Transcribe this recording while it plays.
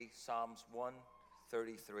Psalms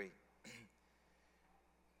 133.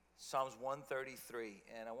 Psalms 133,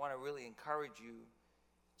 and I want to really encourage you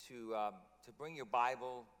to bring your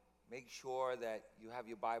Bible. Make sure that you have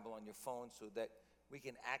your Bible on your phone so that we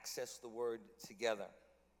can access the Word together.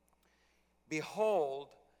 Behold,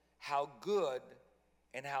 how good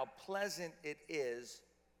and how pleasant it is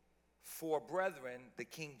for brethren, the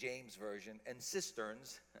King James Version, and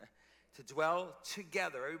cisterns to dwell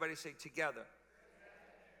together. Everybody say together.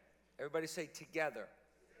 Everybody say together.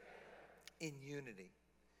 In unity.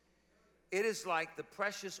 It is like the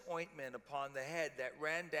precious ointment upon the head that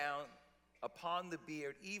ran down upon the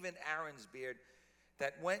beard, even Aaron's beard,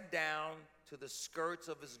 that went down to the skirts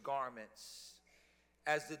of his garments,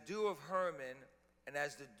 as the dew of Hermon, and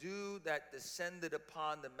as the dew that descended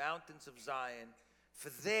upon the mountains of Zion. For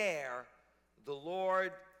there the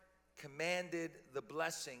Lord commanded the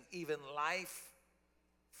blessing, even life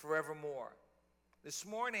forevermore. This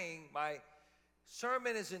morning, my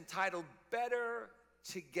sermon is entitled, Better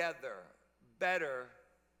Together. Better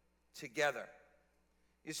Together.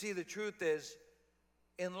 You see, the truth is,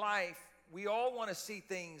 in life, we all want to see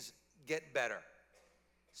things get better.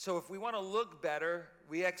 So if we want to look better,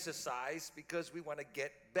 we exercise because we want to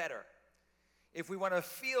get better. If we want to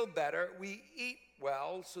feel better, we eat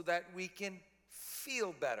well so that we can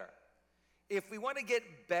feel better. If we want to get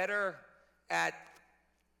better at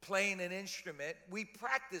playing an instrument, we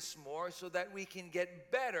practice more so that we can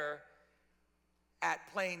get better at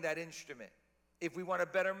playing that instrument. If we want a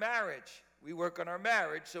better marriage, we work on our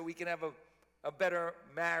marriage so we can have a better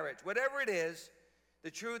marriage. Whatever it is, the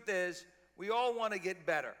truth is, we all want to get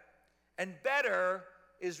better. And better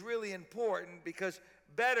is really important because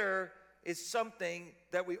better is something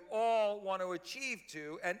that we all want to achieve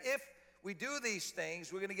to. And if we do these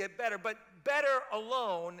things, we're going to get better. But better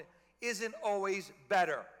alone isn't always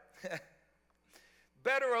better.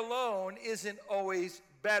 Better alone isn't always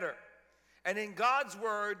better. And in God's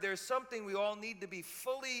word, there's something we all need to be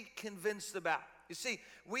fully convinced about. You see,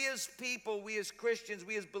 we as people, we as Christians,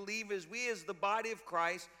 we as believers, we as the body of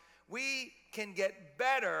Christ, we can get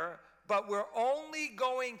better, but we're only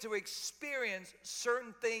going to experience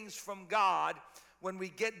certain things from God when we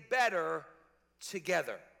get better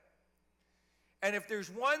together. And if there's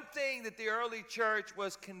one thing that the early church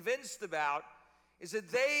was convinced about, is that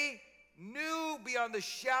they knew beyond the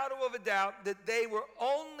shadow of a doubt that they were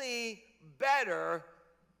only better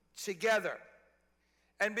together.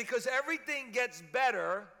 And because everything gets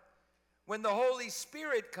better when the Holy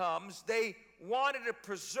Spirit comes, they wanted to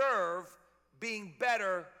preserve being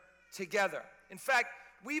better together. In fact,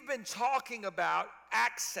 we've been talking about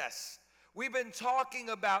access. We've been talking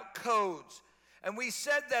about codes. And we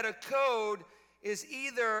said that a code is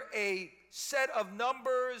either a set of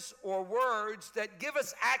numbers or words that give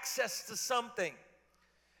us access to something.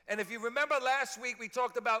 And if you remember last week, we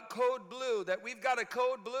talked about code blue, that we've got a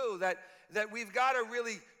code blue that we've got to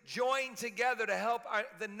really join together to help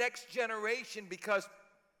the next generation, because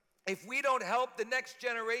if we don't help the next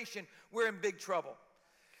generation, we're in big trouble.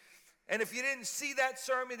 And if you didn't see that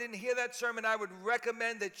sermon, didn't hear that sermon, I would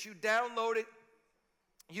recommend that you download it,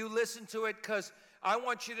 you listen to it, because I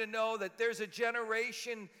want you to know that there's a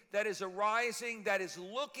generation that is arising, that is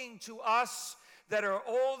looking to us that are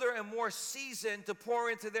older and more seasoned to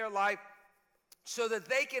pour into their life so that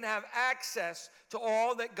they can have access to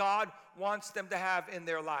all that God wants them to have in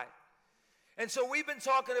their life. And so we've been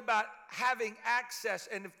talking about having access,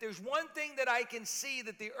 and if there's one thing that I can see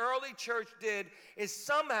that the early church did is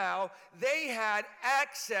somehow they had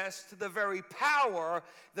access to the very power,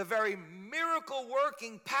 the very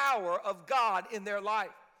miracle-working power of God in their life.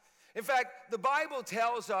 In fact, the Bible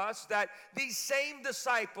tells us that these same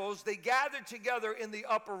disciples, they gathered together in the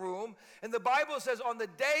upper room, and the Bible says on the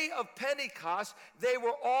day of Pentecost, they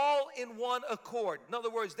were all in one accord. In other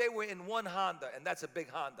words, they were in one Honda, and that's a big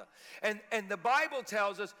Honda. And the Bible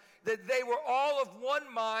tells us that they were all of one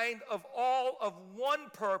mind, of all of one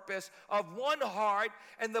purpose, of one heart,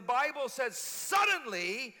 and the Bible says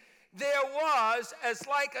suddenly there was, as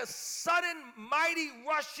like a sudden mighty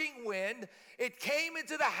rushing wind, it came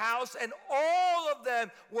into the house, and all of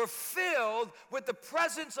them were filled with the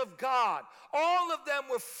presence of God. All of them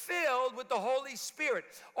were filled with the Holy Spirit.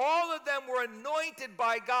 All of them were anointed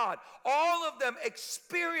by God. All of them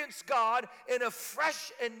experienced God in a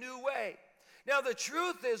fresh and new way. Now, the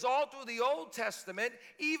truth is, all through the Old Testament,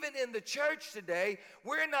 even in the church today,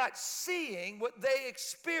 we're not seeing what they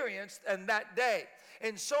experienced in that day.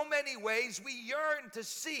 In so many ways, we yearn to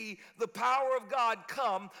see the power of God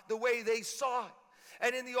come the way they saw it.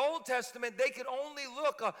 And in the Old Testament, they could only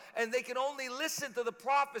look and they could only listen to the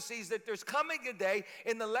prophecies that there's coming a day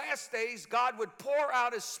in the last days God would pour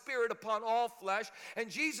out his Spirit upon all flesh. And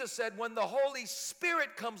Jesus said, when the Holy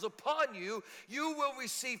Spirit comes upon you, you will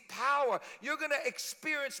receive power. You're going to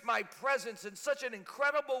experience my presence in such an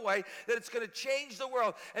incredible way that it's going to change the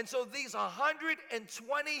world. And so these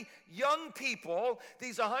 120 young people,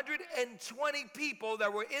 these 120 people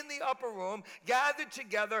that were in the upper room gathered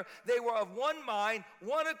together, they were of one mind,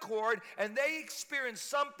 one accord, and they experienced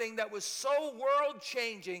something that was so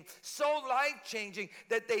world-changing, so life-changing,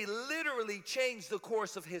 that they literally changed the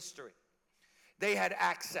course of history. They had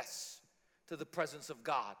access to the presence of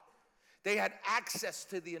God. They had access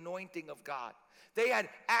to the anointing of God. They had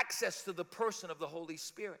access to the person of the Holy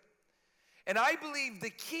Spirit. And I believe the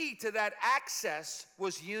key to that access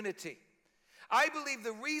was unity. I believe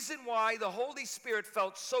the reason why the Holy Spirit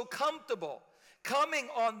felt so comfortable coming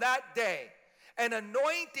on that day and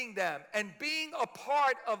anointing them and being a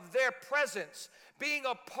part of their presence, being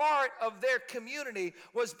a part of their community,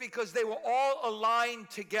 was because they were all aligned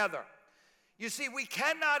together. You see, we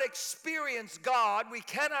cannot experience God, we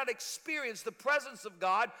cannot experience the presence of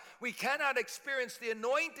God, we cannot experience the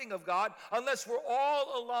anointing of God unless we're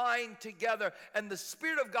all aligned together. And the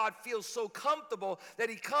Spirit of God feels so comfortable that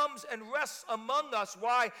he comes and rests among us.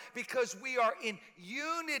 Why? Because we are in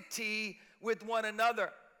unity with one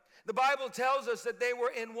another. The Bible tells us that they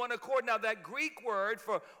were in one accord. Now, that Greek word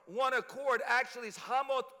for one accord actually is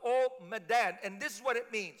hamoth o medan, and this is what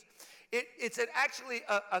it means. It's actually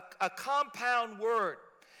a compound word,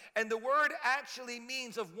 and the word actually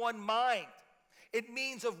means of one mind. It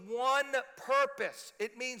means of one purpose.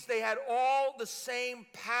 It means they had all the same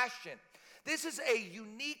passion. This is a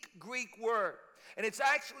unique Greek word, and it's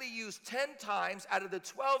actually used 10 times out of the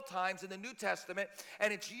 12 times in the New Testament,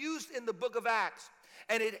 and it's used in the book of Acts.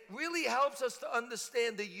 And it really helps us to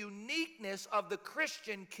understand the uniqueness of the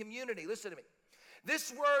Christian community. Listen to me.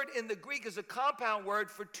 This word in the Greek is a compound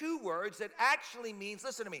word for two words that actually means,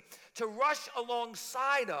 listen to me, to rush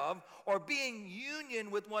alongside of or being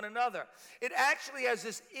union with one another. It actually has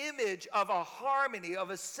this image of a harmony,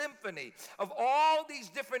 of a symphony, of all these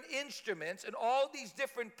different instruments and all these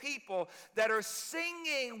different people that are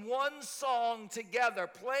singing one song together,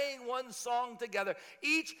 playing one song together,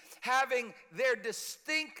 each having their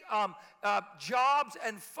distinct jobs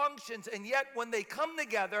and functions, and yet when they come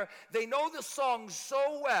together, they know the song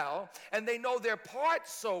so well, and they know their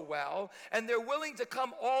parts so well, and they're willing to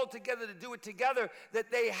come all together to do it together,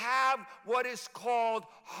 that they have what is called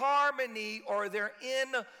harmony, or they're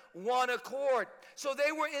in one accord. So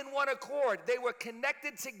they were in one accord. They were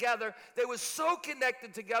connected together. They were so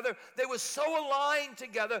connected together. They were so aligned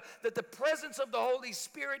together that the presence of the Holy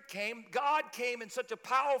Spirit came. God came in such a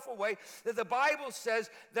powerful way that the Bible says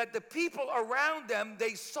that the people around them,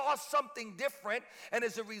 they saw something different. And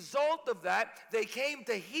as a result of that, they came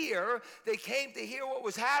to hear what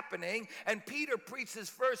was happening. And Peter preached his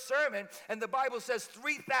first sermon. And the Bible says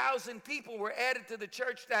 3,000 people were added to the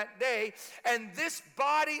church that day. And this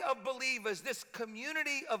body of believers, this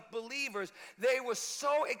community of believers, they were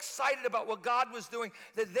so excited about what God was doing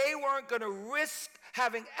that they weren't going to risk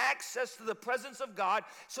having access to the presence of God,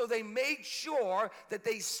 so they made sure that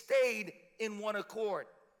they stayed in one accord.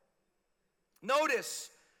 Notice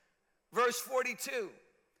verse 42.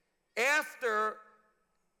 After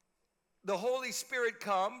the Holy Spirit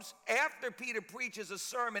comes, after Peter preaches a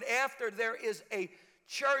sermon, after there is a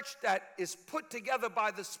church that is put together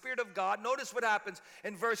by the Spirit of God, notice what happens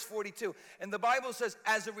in verse 42. And the Bible says,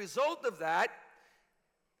 as a result of that,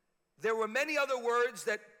 there were many other words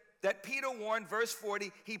that Peter warned. Verse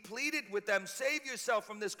 40, he pleaded with them, save yourself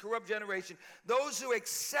from this corrupt generation. Those who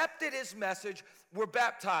accepted his message were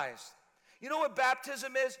baptized. You know what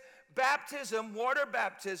baptism is? Baptism, water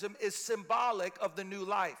baptism, is symbolic of the new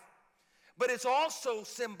life. But it's also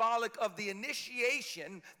symbolic of the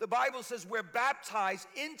initiation. The Bible says we're baptized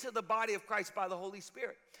into the body of Christ by the Holy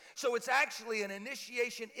Spirit. So it's actually an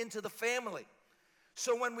initiation into the family.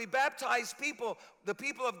 So when we baptize people, the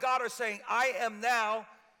people of God are saying, I am now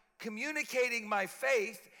communicating my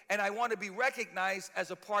faith, and I want to be recognized as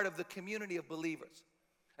a part of the community of believers.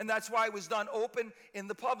 And that's why it was done open in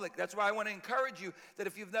the public. That's why I want to encourage you that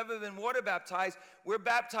if you've never been water baptized, we're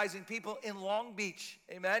baptizing people in Long Beach.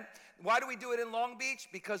 Amen? Why do we do it in Long Beach?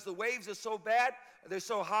 Because the waves are so bad, they're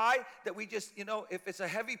so high, that we just, if it's a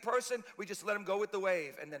heavy person, we just let them go with the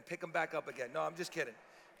wave and then pick them back up again. No, I'm just kidding.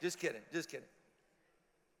 Just kidding.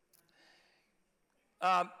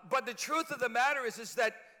 But the truth of the matter is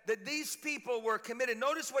that these people were committed.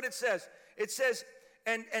 Notice what it says. It says,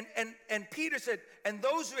 and Peter said, and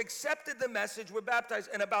those who accepted the message were baptized,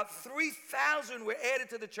 and about 3,000 were added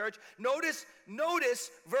to the church. Notice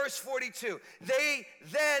verse 42. They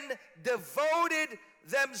then devoted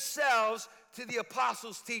themselves to the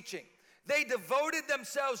apostles' teaching. They devoted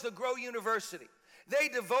themselves to Grow University. They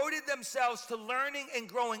devoted themselves to learning and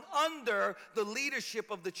growing under the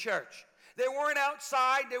leadership of the church. They weren't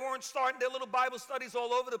outside. They weren't starting their little Bible studies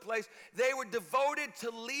all over the place. They were devoted to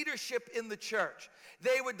leadership in the church.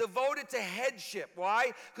 They were devoted to headship.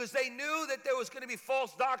 Why? Because they knew that there was going to be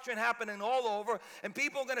false doctrine happening all over, and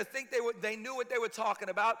people were going to think they knew what they were talking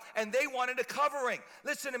about, and they wanted a covering.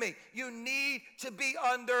 Listen to me. You need to be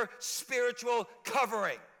under spiritual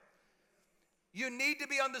covering. You need to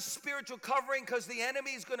be under spiritual covering because the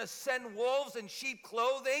enemy is going to send wolves in sheep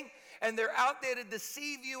clothing, and they're out there to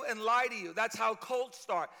deceive you and lie to you. That's how cults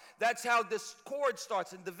start. That's how discord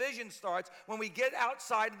starts and division starts when we get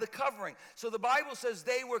outside of the covering. So the Bible says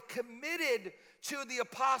they were committed to the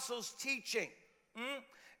apostles' teaching.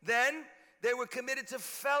 Then they were committed to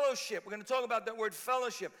fellowship. We're going to talk about that word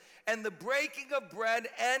fellowship. And the breaking of bread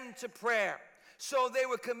and to prayer. So they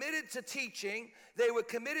were committed to teaching. They were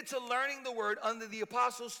committed to learning the word under the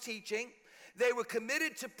apostles' teaching. They were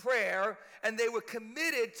committed to prayer, and they were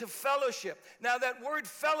committed to fellowship. Now, that word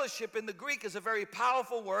fellowship in the Greek is a very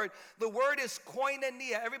powerful word. The word is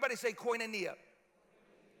koinonia. Everybody say koinonia.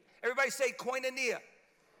 Everybody say koinonia.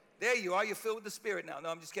 There you are. You're filled with the Spirit now. No,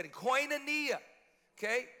 I'm just kidding. Koinonia.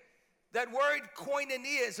 Okay? That word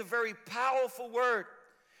koinonia is a very powerful word.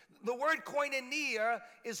 The word koinonia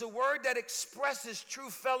is a word that expresses true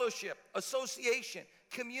fellowship, association,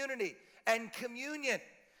 community, and communion.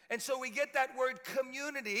 And so we get that word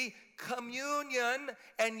community, communion,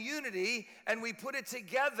 and unity, and we put it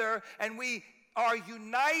together, and we are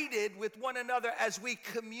united with one another as we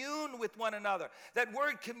commune with one another. That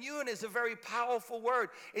word commune is a very powerful word.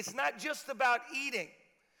 It's not just about eating,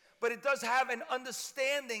 but it does have an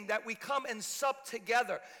understanding that we come and sup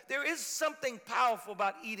together. There is something powerful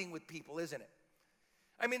about eating with people, isn't it?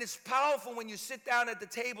 I mean, it's powerful when you sit down at the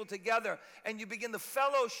table together and you begin to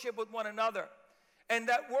fellowship with one another. And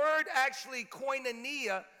that word actually,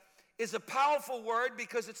 koinonia, is a powerful word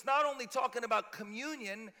because it's not only talking about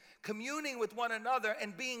communion, communing with one another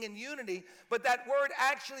and being in unity, but that word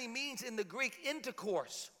actually means in the Greek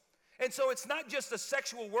intercourse. And so it's not just a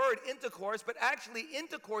sexual word, intercourse, but actually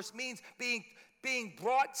intercourse means being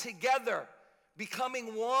brought together,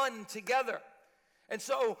 becoming one together. And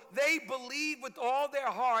so they believed with all their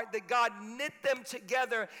heart that God knit them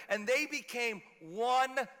together, and they became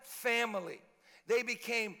one family. They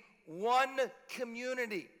became one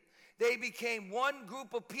community. They became one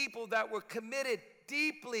group of people that were committed,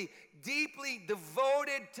 deeply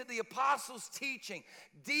devoted to the apostles' teaching,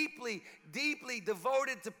 deeply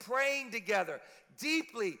devoted to praying together,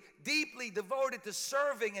 deeply devoted to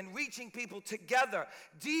serving and reaching people together,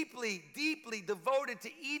 deeply devoted to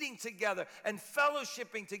eating together and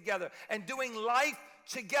fellowshipping together and doing life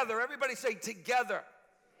together. Everybody say together.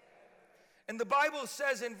 And the Bible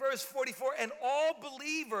says in verse 44, and all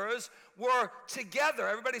believers were together.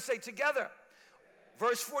 Everybody say together.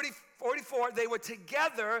 Verse 44, they were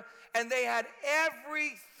together and they had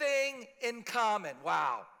everything in common.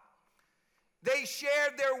 Wow. They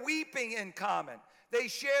shared their weeping in common. They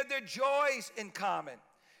shared their joys in common.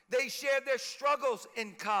 They shared their struggles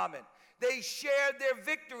in common. They shared their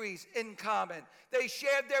victories in common. They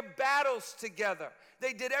shared their battles together.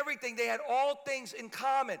 They did everything. They had all things in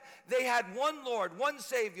common. They had one Lord, one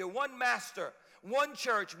Savior, one Master, one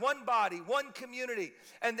church, one body, one community.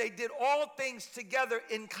 And they did all things together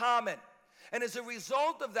in common. And as a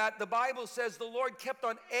result of that, the Bible says the Lord kept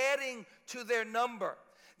on adding to their number.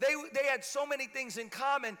 They had so many things in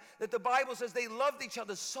common that the Bible says they loved each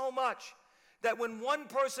other so much that when one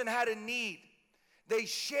person had a need, they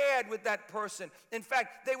shared with that person. In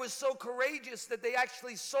fact, they were so courageous that they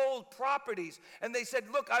actually sold properties. And they said,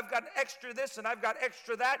 look, I've got extra this and I've got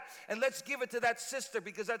extra that, and let's give it to that sister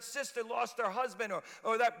because that sister lost her husband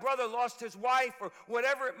or that brother lost his wife or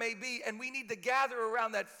whatever it may be. And we need to gather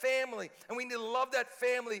around that family, and we need to love that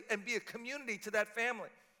family and be a community to that family.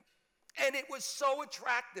 And it was so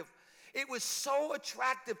attractive. It was so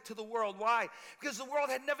attractive to the world. Why? Because the world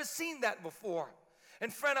had never seen that before.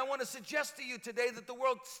 And friend, I want to suggest to you today that the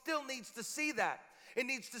world still needs to see that. It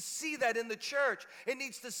needs to see that in the church. It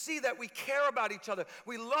needs to see that we care about each other.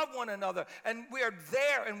 We love one another, and we are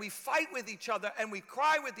there, and we fight with each other, and we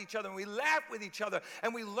cry with each other, and we laugh with each other,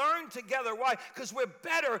 and we learn together. Why? Because we're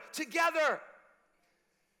better together.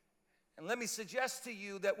 And let me suggest to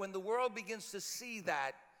you that when the world begins to see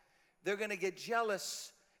that, they're going to get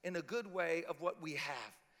jealous in a good way of what we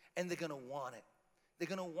have, and they're going to want it. They're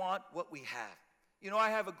going to want what we have. You know, I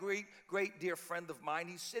have a great dear friend of mine.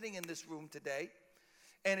 He's sitting in this room today.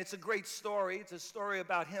 And it's a great story. It's a story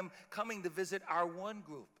about him coming to visit our one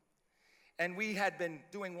group. And we had been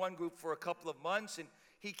doing one group for a couple of months. And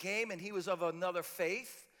he came, and he was of another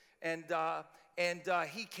faith. And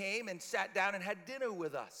he came and sat down and had dinner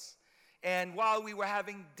with us. And while we were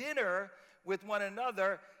having dinner with one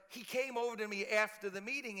another, he came over to me after the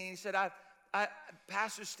meeting, and he said,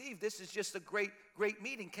 Pastor Steve, this is just a great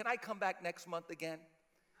meeting. Can I come back next month again?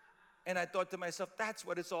 And I thought to myself, that's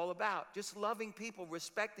what it's all about. Just loving people,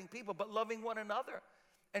 respecting people, but loving one another.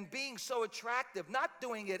 And being so attractive, not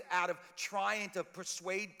doing it out of trying to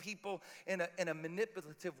persuade people in a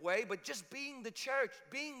manipulative way, but just being the church,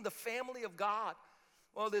 being the family of God.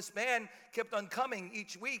 Well, this man kept on coming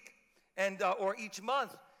each week or each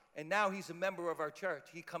month, and now he's a member of our church.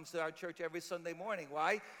 He comes to our church every Sunday morning.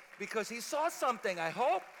 Why? Because he saw something, I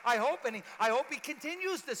hope, and I hope he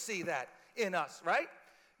continues to see that in us, right?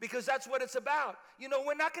 Because that's what it's about. You know,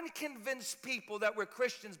 we're not going to convince people that we're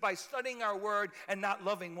Christians by studying our word and not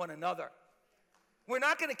loving one another. We're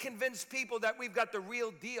not going to convince people that we've got the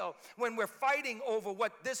real deal when we're fighting over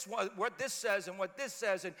what this says and what this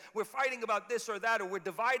says, and we're fighting about this or that, or we're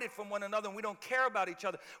divided from one another and we don't care about each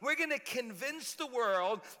other. We're going to convince the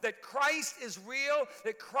world that Christ is real,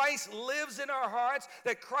 that Christ lives in our hearts,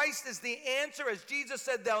 that Christ is the answer. As Jesus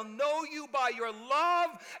said, they'll know you by your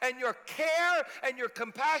love and your care and your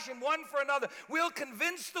compassion one for another. We'll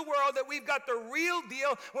convince the world that we've got the real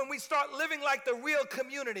deal when we start living like the real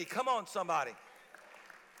community. Come on, somebody.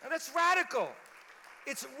 And that's radical.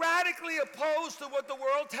 It's radically opposed to what the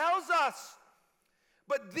world tells us.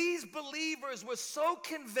 But these believers were so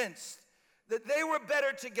convinced that they were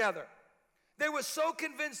better together. They were so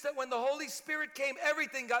convinced that when the Holy Spirit came,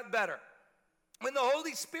 everything got better. When the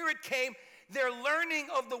Holy Spirit came, their learning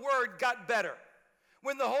of the Word got better.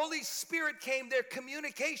 When the Holy Spirit came, their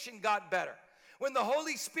communication got better. When the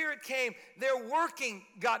Holy Spirit came, their working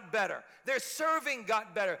got better. Their serving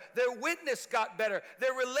got better. Their witness got better.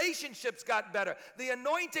 Their relationships got better. The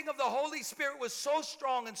anointing of the Holy Spirit was so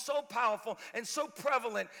strong and so powerful and so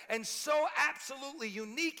prevalent and so absolutely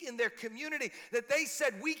unique in their community that they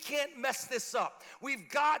said, we can't mess this up. We've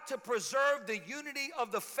got to preserve the unity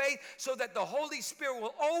of the faith so that the Holy Spirit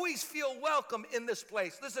will always feel welcome in this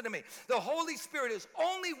place. Listen to me. The Holy Spirit is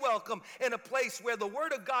only welcome in a place where the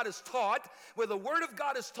Word of God is taught, where the Word of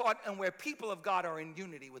God is taught, and where people of God are in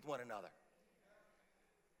unity with one another.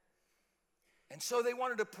 And so they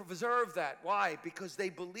wanted to preserve that. Why? Because they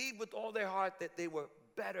believed with all their heart that they were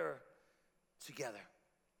better together.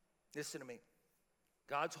 Listen to me.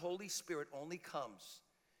 God's Holy Spirit only comes.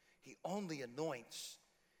 He only anoints.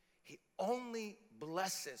 He only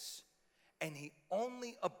blesses. And He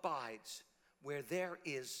only abides where there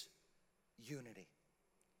is unity.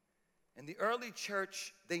 In the early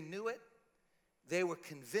church, they knew it. They were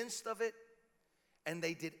convinced of it, and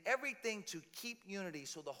they did everything to keep unity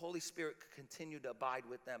so the Holy Spirit could continue to abide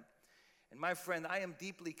with them. And my friend, I am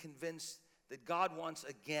deeply convinced that God wants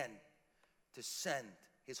again to send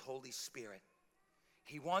His Holy Spirit.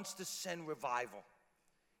 He wants to send revival.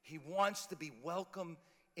 He wants to be welcome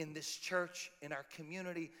in this church, in our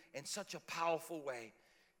community, in such a powerful way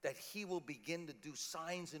that He will begin to do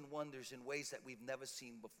signs and wonders in ways that we've never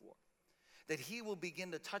seen before. That He will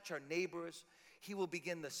begin to touch our neighbors. He will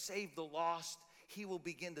begin to save the lost. He will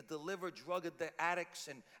begin to deliver drug addicts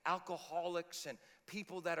and alcoholics and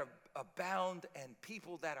people that are bound and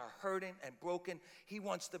people that are hurting and broken. He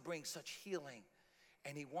wants to bring such healing.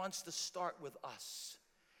 And He wants to start with us.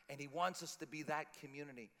 And He wants us to be that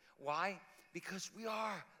community. Why? Because we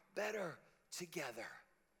are better together.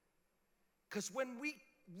 Because when we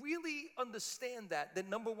really understand that, then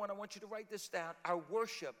number one, I want you to write this down, our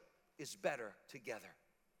worship is better together.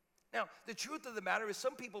 Now, the truth of the matter is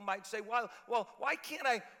some people might say, well, why can't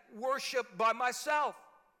I worship by myself?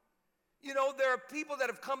 You know, there are people that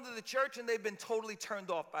have come to the church and they've been totally turned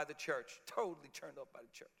off by the church. Totally turned off by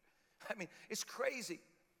the church. I mean, it's crazy.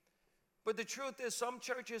 But the truth is some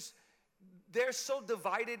churches, they're so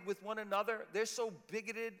divided with one another. They're so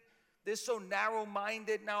bigoted. They're so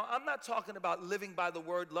narrow-minded. Now, I'm not talking about living by the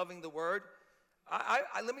Word, loving the Word.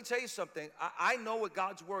 Let me tell you something. I know what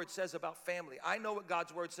God's Word says about family. I know what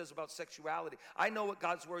God's Word says about sexuality. I know what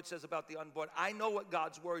God's Word says about the unborn. I know what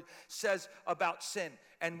God's Word says about sin.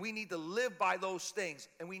 And we need to live by those things.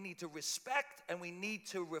 And we need to respect and we need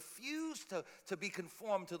to refuse to be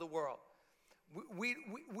conformed to the world.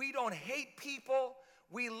 We don't hate people.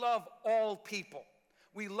 We love all people.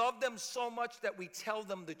 We love them so much that we tell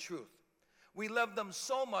them the truth. We love them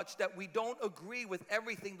so much that we don't agree with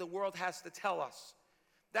everything the world has to tell us.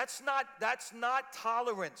 That's not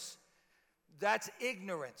tolerance. That's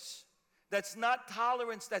ignorance. That's not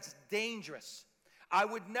tolerance. That's dangerous. I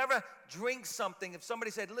would never drink something if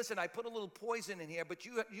somebody said, listen, I put a little poison in here, but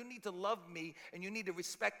you need to love me and you need to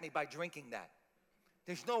respect me by drinking that.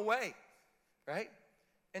 There's no way, right?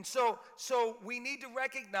 And so we need to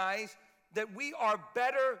recognize that we are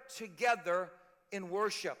better together in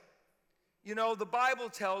worship. You know, the Bible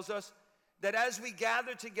tells us that as we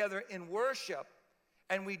gather together in worship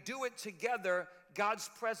and we do it together, God's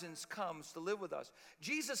presence comes to live with us.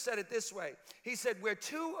 Jesus said it this way. He said, where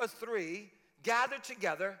 2 or 3 gather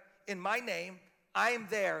together in my name, I am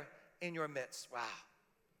there in your midst. Wow.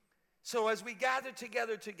 So as we gather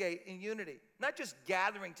together in unity, not just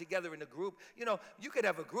gathering together in a group. You know, you could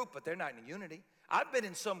have a group, but they're not in unity. I've been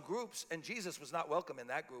in some groups, and Jesus was not welcome in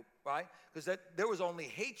that group, right? Because there was only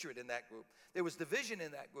hatred in that group. There was division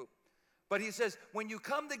in that group. But he says, when you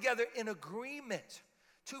come together in agreement,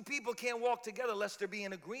 2 people can't walk together lest there be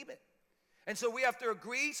an agreement. And so we have to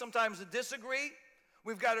agree, sometimes to disagree.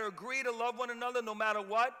 We've got to agree to love one another no matter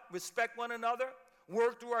what, respect one another,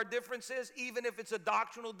 work through our differences, even if it's a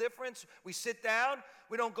doctrinal difference. We sit down.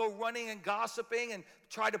 We don't go running and gossiping and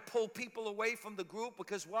try to pull people away from the group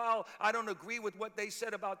because, well, I don't agree with what they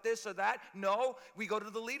said about this or that. No, we go to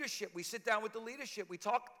the leadership. We sit down with the leadership. We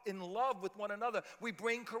talk in love with one another. We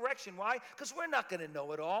bring correction. Why? Because we're not going to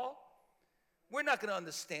know it all. We're not going to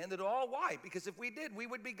understand it all. Why? Because if we did, we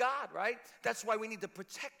would be God, right? That's why we need to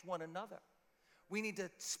protect one another. We need to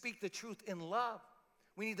speak the truth in love.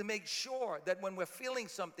 We need to make sure that when we're feeling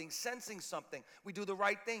something, sensing something, we do the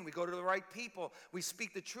right thing. We go to the right people. We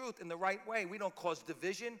speak the truth in the right way. We don't cause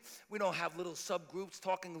division. We don't have little subgroups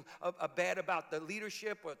talking bad about the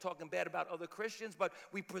leadership or talking bad about other Christians, but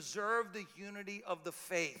we preserve the unity of the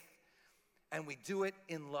faith, and we do it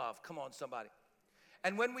in love. Come on, somebody.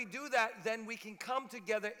 And when we do that, then we can come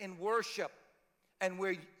together in worship, and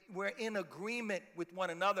we're in agreement with one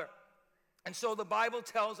another. And so the Bible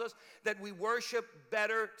tells us that we worship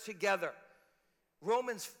better together.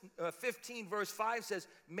 Romans 15 verse 5 says,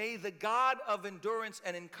 may the God of endurance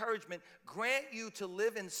and encouragement grant you to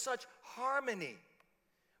live in such harmony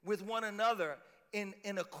with one another in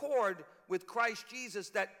accord with Christ Jesus,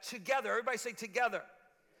 that together, everybody say together,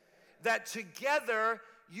 that together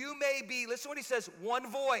you may be, listen to what he says, one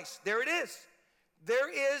voice. There it is. There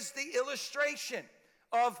is the illustration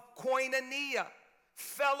of koinonia,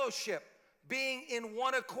 fellowship, being in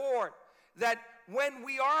one accord, that when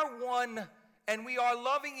we are one and we are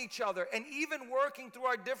loving each other and even working through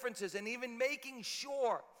our differences and even making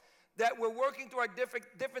sure that we're working through our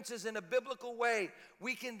differences in a biblical way,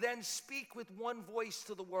 we can then speak with one voice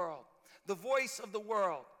to the world. The voice of the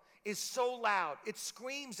world is so loud. It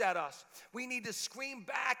screams at us. We need to scream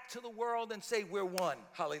back to the world and say, we're one.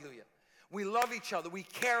 Hallelujah. We love each other. We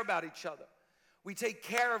care about each other. We take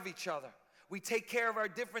care of each other. We take care of our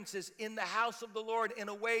differences in the house of the Lord in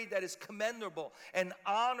a way that is commendable and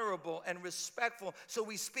honorable and respectful. So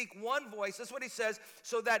we speak one voice. That's what he says.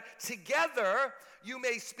 So that together you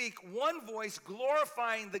may speak one voice,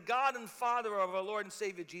 glorifying the God and Father of our Lord and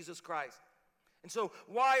Savior, Jesus Christ. And so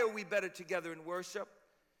why are we better together in worship?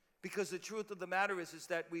 Because the truth of the matter is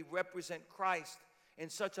that we represent Christ in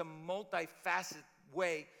such a multifaceted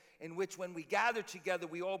way, in which when we gather together,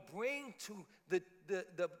 we all bring to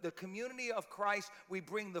the community of Christ, we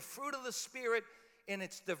bring the fruit of the Spirit in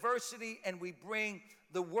its diversity, and we bring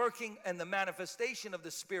the working and the manifestation of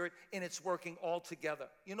the Spirit in its working all together.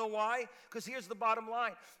 You know why? Because here's the bottom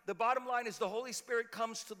line. The bottom line is the Holy Spirit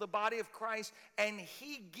comes to the body of Christ, and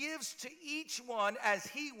he gives to each one as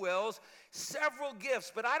he wills several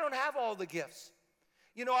gifts, but I don't have all the gifts.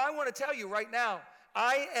 You know, I want to tell you right now,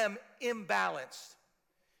 I am imbalanced.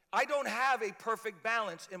 I don't have a perfect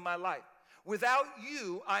balance in my life. Without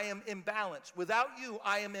you, I am imbalanced. Without you,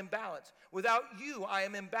 I am imbalanced. Without you, I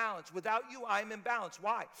am imbalanced. Without you, I am imbalanced.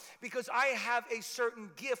 Why? Because I have a certain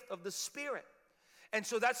gift of the Spirit. And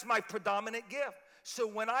so that's my predominant gift. So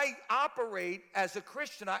when I operate as a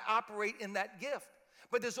Christian, I operate in that gift.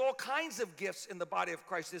 But there's all kinds of gifts in the body of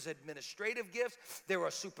Christ. There's administrative gifts. There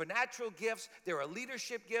are supernatural gifts. There are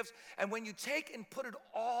leadership gifts. And when you take and put it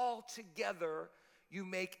all together, you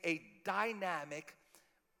make a dynamic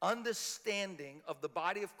understanding of the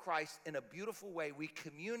body of Christ in a beautiful way. We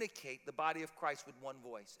communicate the body of Christ with one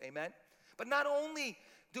voice. Amen? But not only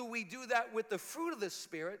do we do that with the fruit of the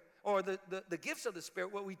Spirit, or the gifts of the Spirit,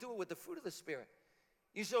 but we do it with the fruit of the Spirit.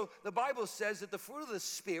 So the Bible says that the fruit of the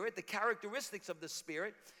Spirit, the characteristics of the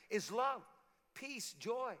Spirit, is love, peace,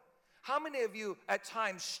 joy. How many of you at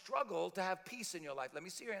times struggle to have peace in your life? Let me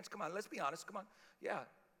see your hands. Come on, let's be honest. Come on. Yeah,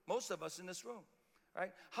 most of us in this room.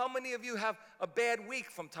 right? How many of you have a bad week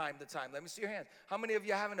from time to time? Let me see your hands. How many of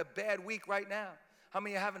you are having a bad week right now? How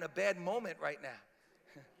many are having a bad moment right now?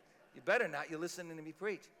 You better not. You're listening to me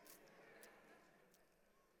preach.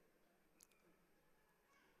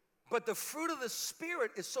 But the fruit of the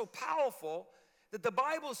Spirit is so powerful that the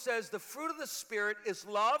Bible says the fruit of the Spirit is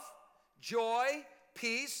love, joy,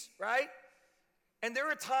 peace, right? And there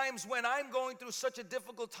are times when I'm going through such a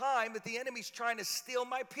difficult time that the enemy's trying to steal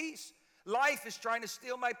my peace. Life is trying to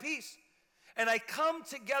steal my peace. And I come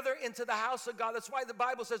together into the house of God. That's why the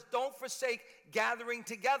Bible says don't forsake gathering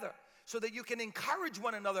together, so that you can encourage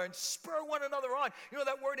one another and spur one another on. You know,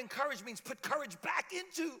 that word encourage means put courage back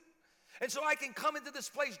into. And so I can come into this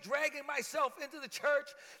place dragging myself into the church.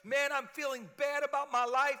 Man, I'm feeling bad about my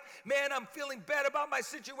life. Man, I'm feeling bad about my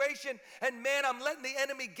situation. And man, I'm letting the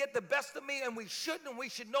enemy get the best of me. And we shouldn't. And we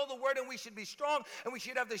should know the word. And we should be strong. And we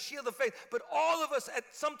should have the shield of faith. But all of us at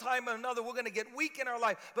some time or another, we're going to get weak in our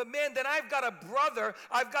life. But man, then I've got a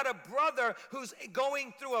brother who's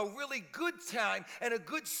going through a really good time and a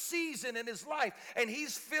good season in his life. And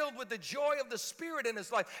he's filled with the joy of the Spirit in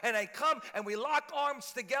his life. And I come and we lock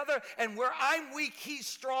arms together. And where I'm weak, he's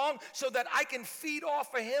strong, so that I can feed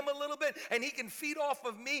off of him a little bit and he can feed off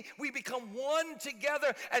of me. We become one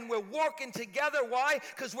together and we're working together. Why?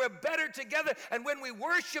 Because we're better together. And when we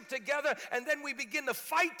worship together and then we begin to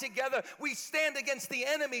fight together, we stand against the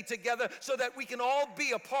enemy together, so that we can all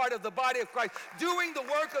be a part of the body of Christ, doing the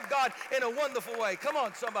work of God in a wonderful way. Come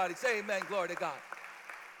on, somebody, say amen, glory to God.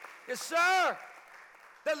 Yes, sir.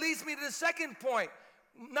 That leads me to the second point.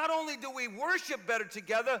 Not only do we worship better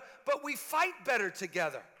together, but we fight better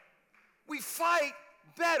together. We fight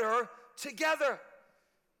better together.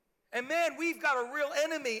 And man, we've got a real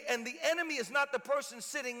enemy, and the enemy is not the person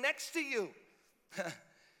sitting next to you.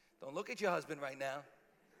 Don't look at your husband right now.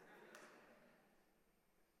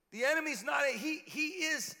 The enemy's not,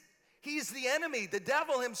 he's the enemy, the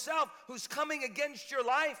devil himself, who's coming against your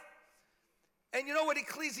life. And you know what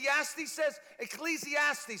Ecclesiastes says?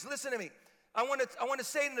 Ecclesiastes, listen to me. I want to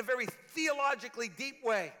say it in a very theologically deep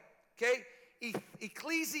way, okay?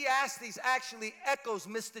 Ecclesiastes actually echoes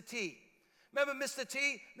Mr. T. Remember Mr.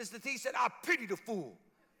 T? Mr. T said, I pity the fool.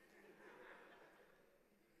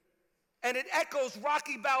 And it echoes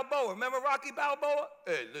Rocky Balboa. Remember Rocky Balboa?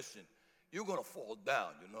 Hey, listen, you're going to fall down,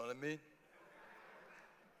 you know what I mean?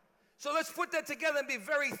 So let's put that together and be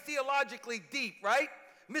very theologically deep, right?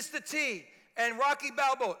 Mr. T and Rocky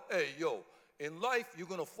Balboa. Hey, yo. In life, you're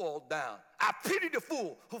going to fall down. I pity the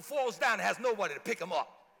fool who falls down and has nobody to pick him up.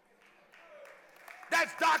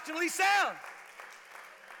 That's doctrinally sound.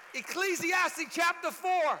 Ecclesiastes chapter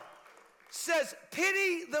 4 says,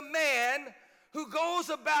 pity the man who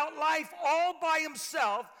goes about life all by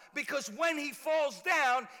himself, because when he falls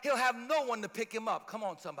down, he'll have no one to pick him up. Come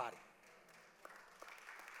on, somebody.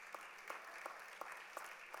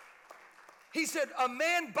 He said, a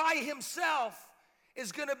man by himself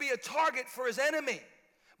is going to be a target for his enemy.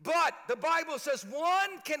 But the Bible says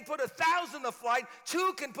one can put 1,000 to flight,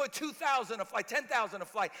 two can put 2,000 to flight, 10,000 to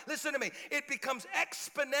flight. Listen to me. It becomes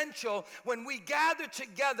exponential when we gather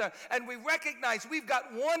together and we recognize we've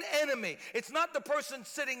got one enemy. It's not the person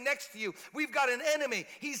sitting next to you. We've got an enemy.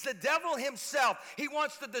 He's the devil himself. He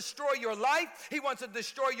wants to destroy your life. He wants to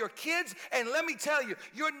destroy your kids. And let me tell you,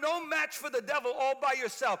 you're no match for the devil all by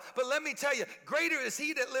yourself. But let me tell you, greater is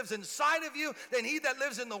he that lives inside of you than he that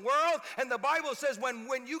lives in the world. And the Bible says when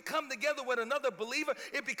you come together with another believer,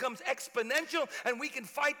 it becomes exponential, and we can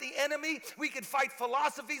fight the enemy. We can fight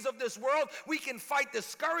philosophies of this world. We can fight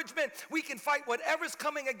discouragement. We can fight whatever's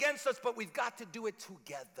coming against us, but we've got to do it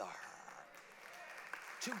together.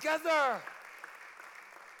 Together.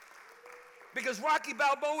 Because Rocky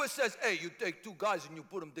Balboa says, hey, you take two guys and you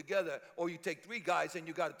put them together, or you take three guys and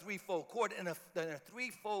you got a threefold cord, and a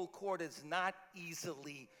threefold cord is not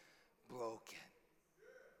easily broken.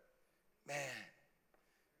 Man.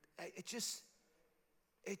 It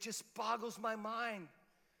just boggles my mind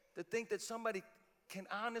to think that somebody can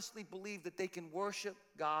honestly believe that they can worship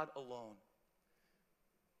God alone.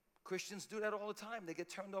 Christians do that all the time. They get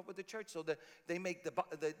turned off with the church, so that they make the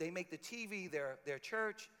TV their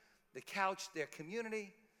church, the couch their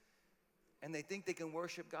community, and they think they can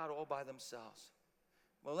worship God all by themselves.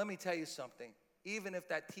 Well, let me tell you something. Even if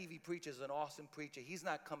that TV preacher is an awesome preacher, he's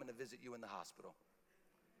not coming to visit you in the hospital.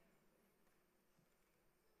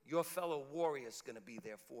 Your fellow warrior is going to be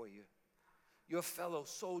there for you. Your fellow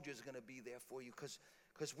soldier is going to be there for you,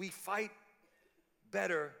 because we fight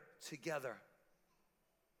better together.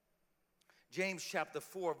 James chapter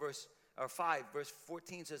 5, verse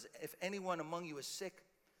 14 says, if anyone among you is sick,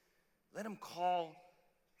 let him call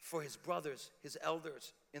for his brothers, his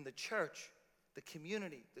elders in the church, the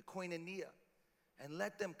community, the koinonia, and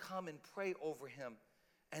let them come and pray over him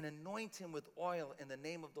and anoint him with oil in the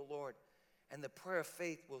name of the Lord. And the prayer of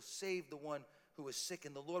faith will save the one who is sick,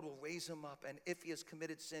 and the Lord will raise him up. And if he has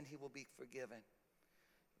committed sin, he will be forgiven.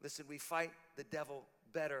 Listen, we fight the devil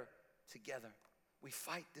better together. We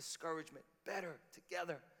fight discouragement better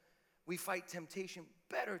together. We fight temptation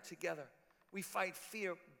better together. We fight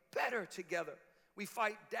fear better together. We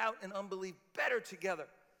fight doubt and unbelief better together.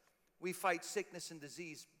 We fight sickness and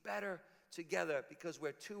disease better together, because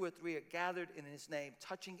where 2 or 3 are gathered in his name,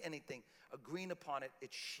 touching anything, agreeing upon it,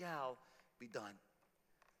 it shall be done.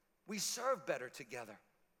 We serve better together.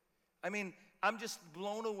 I mean, I'm just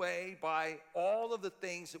blown away by all of the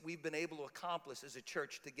things that we've been able to accomplish as a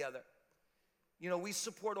church together. You know, we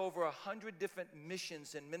support over 100 different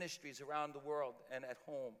missions and ministries around the world and at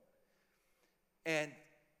home. And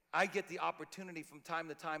I get the opportunity from time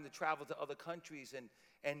to time to travel to other countries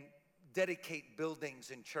and dedicate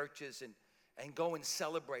buildings and churches and go and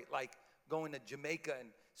celebrate, like going to Jamaica and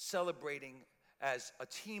celebrating as a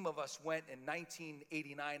team of us went in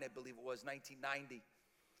 1989, I believe it was, 1990.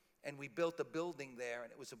 And we built a building there,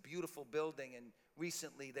 and it was a beautiful building. And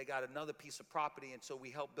recently they got another piece of property, and so we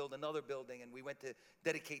helped build another building, and we went to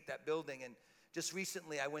dedicate that building. And just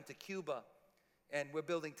recently I went to Cuba, and we're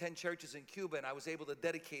building 10 churches in Cuba, and I was able to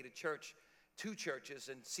dedicate a church, 2 churches,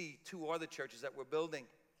 and see 2 other churches that we're building.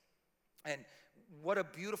 And what a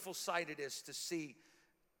beautiful sight it is to see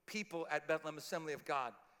people at Bethlehem Assembly of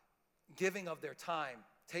God giving of their time,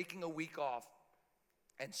 taking a week off,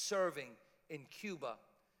 and serving in Cuba,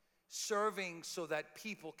 serving so that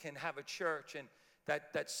people can have a church. And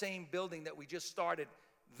that same building that we just started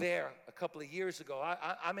there a couple of years ago,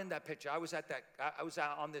 I'm in that picture. I was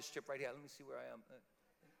out on this trip right here. Let me see where I am.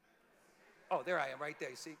 Oh, there I am, right there.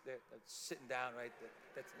 You see, there, sitting down right there.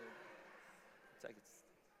 That's me. It's like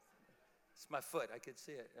it's my foot. I could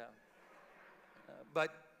see it. Yeah.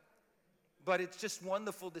 But it's just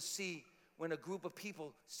wonderful to see when a group of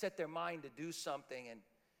people set their mind to do something.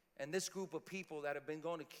 And this group of people that have been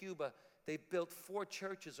going to Cuba, they've built 4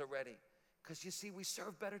 churches already. Because you see, we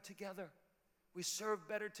serve better together. We serve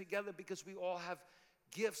better together because we all have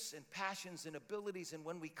gifts and passions and abilities. And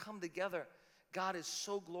when we come together, God is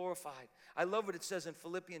so glorified. I love what it says in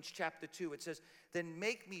Philippians chapter 2. It says, then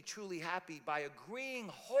make me truly happy by agreeing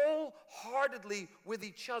wholeheartedly with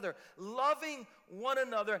each other, loving one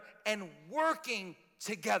another, and working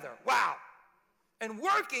together. Wow. And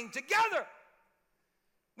working together.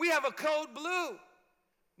 We have a code blue.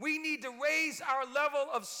 We need to raise our level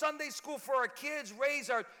of Sunday school for our kids, raise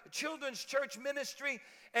our children's church ministry,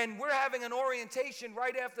 and we're having an orientation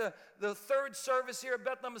right after the 3rd service here at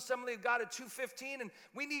Bethlehem Assembly of God at 2:15, and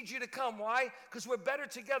we need you to come. Why? Because we're better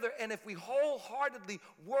together, and if we wholeheartedly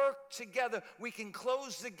work together, we can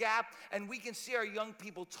close the gap, and we can see our young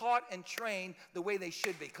people taught and trained the way they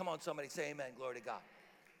should be. Come on, somebody say amen. Glory to God.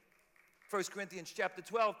 1 Corinthians chapter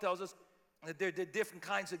 12 tells us that there are different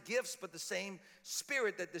kinds of gifts, but the same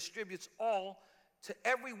Spirit that distributes all to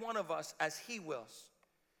every one of us as He wills.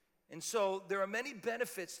 And so there are many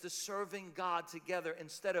benefits to serving God together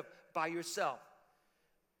instead of by yourself.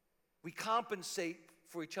 We compensate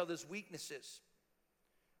for each other's weaknesses.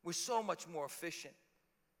 We're so much more efficient.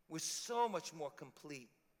 We're so much more complete.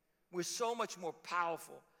 We're so much more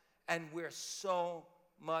powerful. And we're so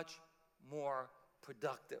much more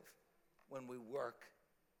productive when we work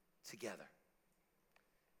together.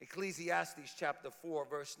 Ecclesiastes chapter 4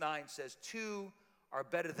 verse 9 says, 2 are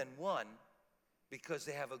better than 1 because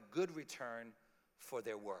they have a good return for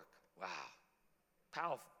their work. Wow.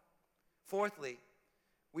 Powerful. Fourthly,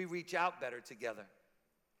 we reach out better together.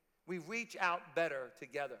 We reach out better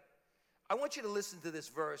together. I want you to listen to this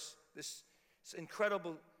verse, this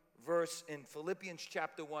incredible verse in Philippians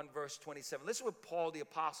chapter 1 verse 27. Listen to what Paul the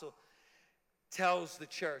apostle tells the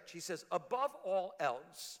church. He says, above all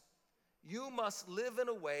else, you must live in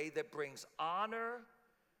a way that brings honor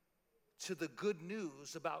to the good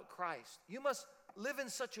news about Christ. You must live in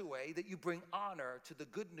such a way that you bring honor to the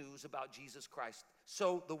good news about Jesus Christ.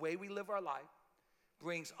 So the way we live our life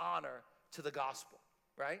brings honor to the gospel,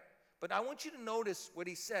 right? But I want you to notice what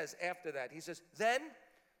he says after that. He says, then,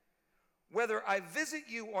 whether I visit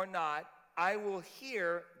you or not, I will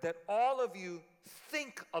hear that all of you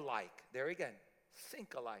think alike. There again,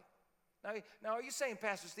 think alike. Now are you saying,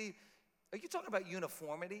 Pastor Steve, are you talking about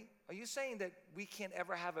uniformity? Are you saying that we can't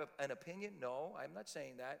ever have an opinion? No, I'm not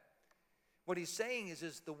saying that. What he's saying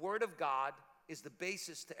is the Word of God is the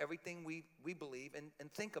basis to everything we believe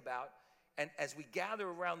and think about. And as we gather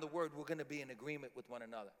around the Word, we're going to be in agreement with one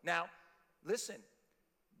another. Now, listen,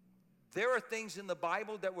 there are things in the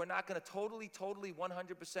Bible that we're not going to totally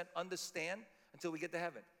 100% understand. until we get to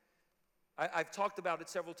heaven. I've talked about it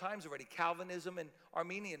several times already. Calvinism and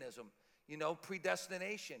Arminianism. You know,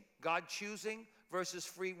 predestination, God choosing versus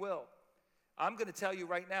free will. I'm going to tell you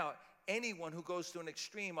right now, anyone who goes to an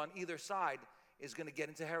extreme on either side is going to get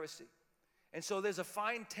into heresy. And so there's a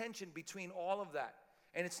fine tension between all of that.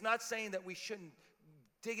 And it's not saying that we shouldn't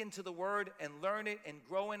dig into the Word and learn it and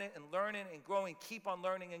grow in it and learn it and grow and keep on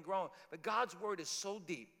learning and growing. But God's Word is so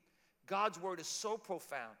deep. God's Word is so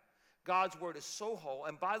profound. God's Word is so whole.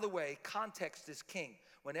 And by the way, context is king.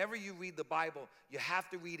 Whenever you read the Bible, you have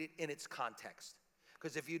to read it in its context.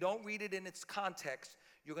 Because if you don't read it in its context,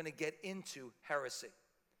 you're going to get into heresy.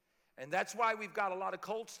 And that's why we've got a lot of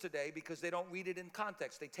cults today, because they don't read it in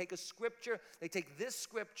context. They take a scripture, they take this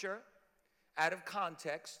scripture out of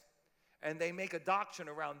context, and they make a doctrine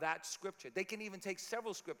around that scripture. They can even take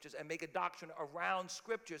several scriptures and make a doctrine around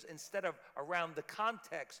scriptures instead of around the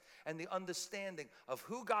context and the understanding of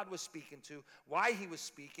who God was speaking to, why he was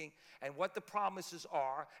speaking, and what the promises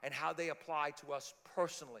are and how they apply to us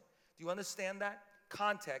personally. Do you understand that?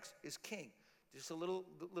 Context is king. Just a little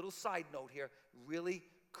side note here, really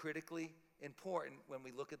critically important when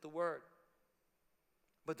we look at the Word.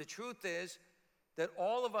 But the truth is that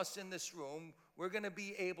all of us in this room, we're going to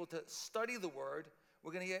be able to study the Word,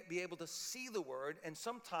 we're going to be able to see the Word, and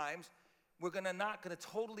sometimes we're not going to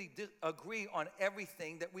totally agree on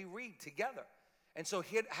everything that we read together. And so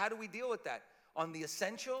here, how do we deal with that? On the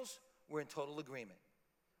essentials, we're in total agreement.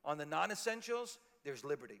 On the non-essentials, there's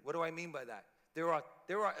liberty. What do I mean by that? There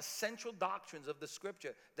are essential doctrines of the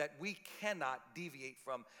Scripture that we cannot deviate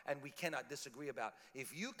from and we cannot disagree about.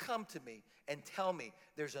 If you come to me and tell me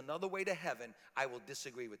there's another way to heaven, I will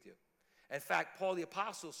disagree with you. In fact, Paul the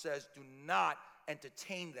Apostle says, do not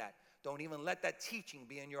entertain that. Don't even let that teaching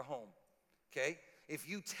be in your home, okay? If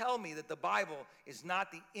you tell me that the Bible is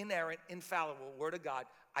not the inerrant, infallible Word of God,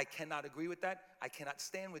 I cannot agree with that. I cannot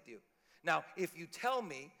stand with you. Now, if you tell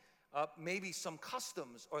me maybe some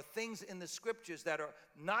customs or things in the Scriptures that are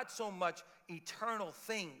not so much eternal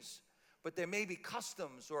things, but there may be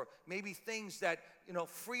customs or maybe things that,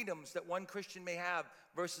 freedoms that one Christian may have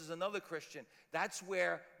versus another Christian. That's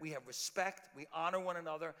where we have respect, we honor one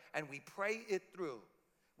another, and we pray it through.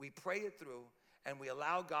 We pray it through, and we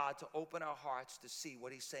allow God to open our hearts to see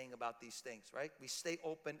what he's saying about these things, right? We stay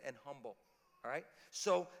open and humble, all right?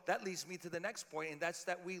 So that leads me to the next point, and that's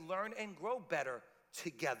that we learn and grow better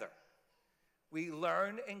together. We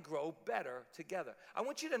learn and grow better together. I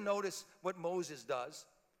want you to notice what Moses does.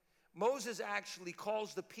 Moses actually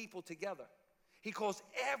calls the people together. He calls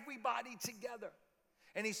everybody together.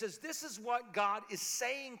 And he says, this is what God is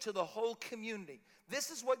saying to the whole community. This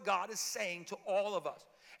is what God is saying to all of us.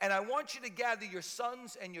 And I want you to gather your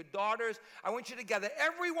sons and your daughters. I want you to gather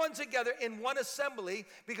everyone together in one assembly,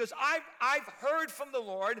 because I've heard from the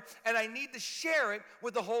Lord and I need to share it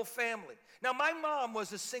with the whole family. Now, my mom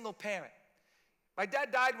was a single parent. My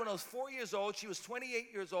dad died when I was 4 years old. She was 28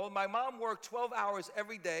 years old. My mom worked 12 hours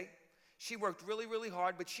every day. She worked really, really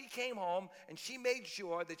hard, but she came home and she made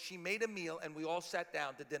sure that she made a meal and we all sat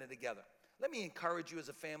down to dinner together. Let me encourage you as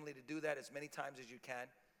a family to do that as many times as you can.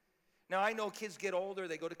 Now, I know kids get older,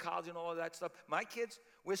 they go to college and all of that stuff. My kids,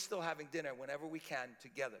 we're still having dinner whenever we can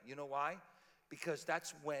together. You know why? Because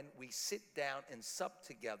that's when we sit down and sup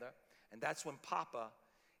together, and that's when Papa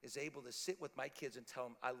is able to sit with my kids and tell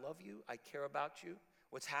them, I love you, I care about you,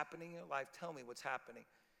 what's happening in your life, tell me what's happening,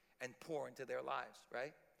 and pour into their lives,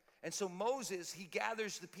 right? And so Moses, he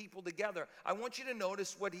gathers the people together. I want you to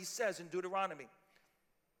notice what he says in Deuteronomy.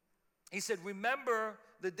 He said, remember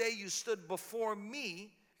the day you stood before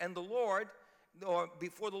me and the Lord, or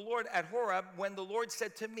before the Lord at Horeb, when the Lord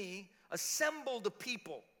said to me, assemble the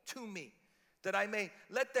people to me, that I may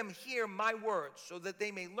let them hear my words, so that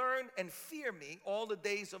they may learn and fear me all the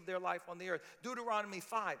days of their life on the earth. Deuteronomy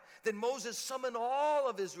 5. Then Moses summoned all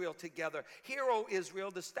of Israel together. Hear, O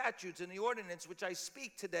Israel, the statutes and the ordinance which I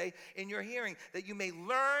speak today in your hearing, that you may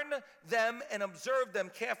learn them and observe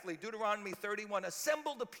them carefully. Deuteronomy 31.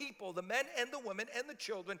 Assemble the people, the men and the women and the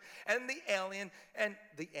children and the alien,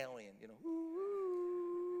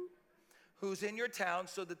 who's in your town,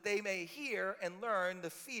 so that they may hear and learn the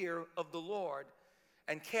fear of the Lord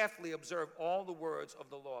and carefully observe all the words of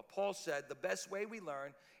the law. Paul said the best way we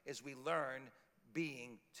learn is we learn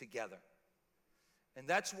being together. And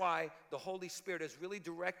that's why the Holy Spirit has really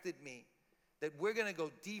directed me that we're going to go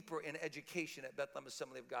deeper in education at Bethlehem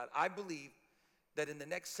Assembly of God. I believe that in the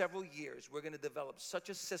next several years, we're going to develop such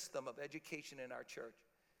a system of education in our church.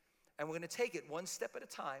 And we're going to take it one step at a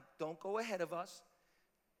time. Don't go ahead of us.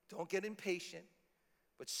 Don't get impatient,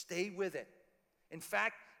 but stay with it. In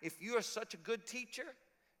fact, if you are such a good teacher,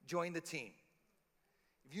 join the team.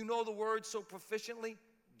 If you know the word so proficiently,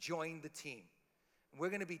 join the team. We're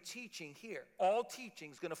going to be teaching here. All teaching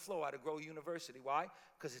is going to flow out of Grow University. Why?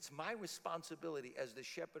 Because it's my responsibility as the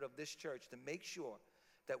shepherd of this church to make sure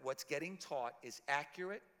that what's getting taught is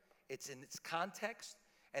accurate, it's in its context,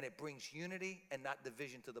 and it brings unity and not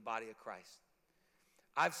division to the body of Christ.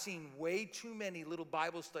 I've seen way too many little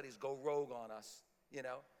Bible studies go rogue on us,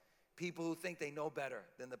 people who think they know better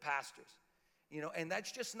than the pastors. And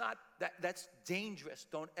that's just not, that's dangerous.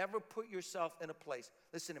 Don't ever put yourself in a place.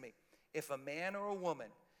 Listen to me. If a man or a woman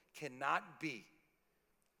cannot be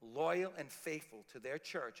loyal and faithful to their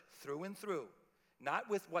church through and through, not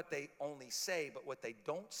with what they only say, but what they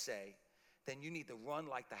don't say, then you need to run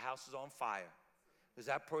like the house is on fire. Because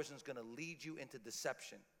that person's going to lead you into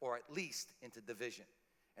deception, or at least into division.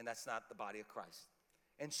 And that's not the body of Christ.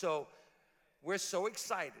 And so we're so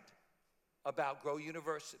excited about Grow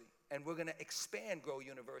University. And we're going to expand Grow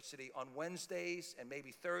University on Wednesdays and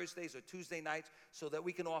maybe Thursdays or Tuesday nights so that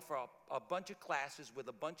we can offer a bunch of classes with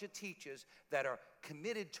a bunch of teachers that are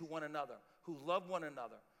committed to one another, who love one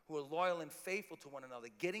another, who are loyal and faithful to one another,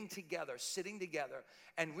 getting together, sitting together,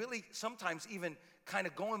 and really sometimes even kind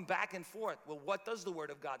of going back and forth. Well, what does the Word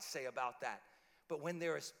of God say about that? But when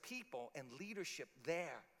there is people and leadership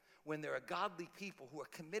there, when there are godly people who are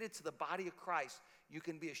committed to the body of Christ, you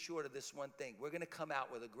can be assured of this one thing. We're going to come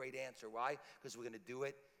out with a great answer. Why? Because we're going to do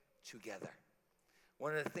it together.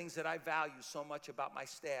 One of the things that I value so much about my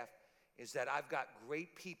staff is that I've got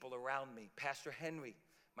great people around me. Pastor Henry,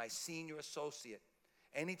 my senior associate.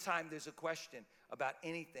 Anytime there's a question about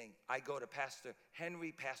anything, I go to Pastor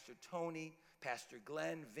Henry, Pastor Tony, Pastor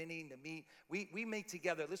Glenn, Vinny, Namit. We meet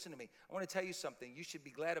together. Listen to me. I want to tell you something. You should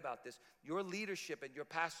be glad about this. Your leadership and your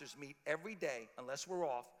pastors meet every day, unless we're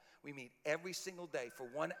off. We meet every single day for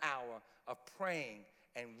 1 hour of praying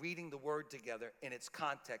and reading the Word together in its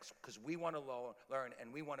context, because we want to learn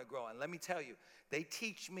and we want to grow. And let me tell you, they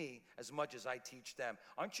teach me as much as I teach them.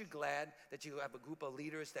 Aren't you glad that you have a group of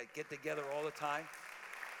leaders that get together all the time?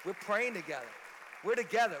 We're praying together. We're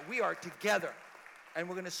together. We are together. And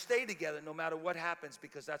we're going to stay together no matter what happens,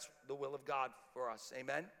 because that's the will of God for us.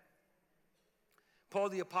 Amen? Paul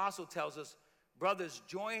the Apostle tells us, brothers,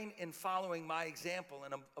 join in following my example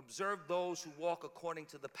and observe those who walk according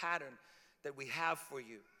to the pattern that we have for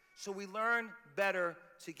you. So we learn better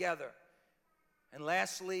together. And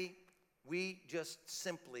lastly, we just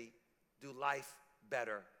simply do life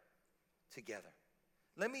better together.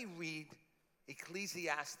 Let me read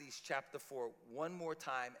Ecclesiastes chapter 4 one more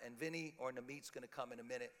time, and Vinny or Namit's going to come in a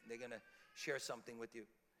minute. They're going to share something with you.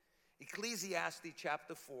 Ecclesiastes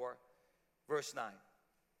chapter 4, verse 9.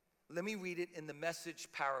 Let me read it in the Message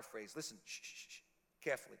paraphrase. Listen,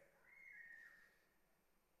 carefully.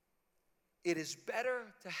 It is better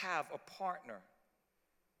to have a partner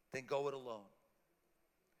than go it alone.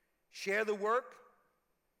 Share the work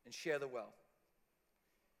and share the wealth.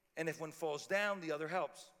 And if one falls down, the other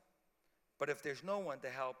helps. But if there's no one to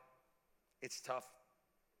help, it's tough.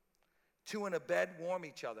 Two in a bed warm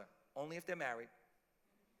each other, only if they're married.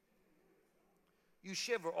 You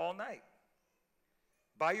shiver all night.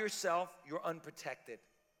 By yourself, you're unprotected.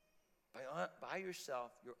 By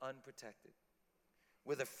yourself, you're unprotected.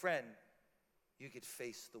 With a friend, you could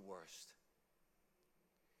face the worst.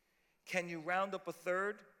 Can you round up a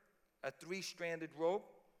third, a three-stranded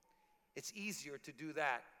rope? It's easier to do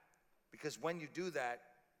that, because when you do that,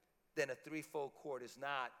 then a threefold cord is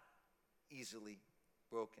not easily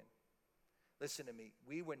broken. Listen to me.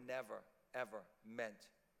 We were never, ever meant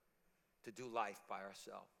to do life by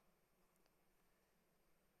ourselves.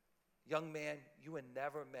 Young man, you were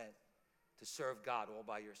never meant to serve God all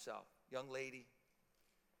by yourself. Young lady,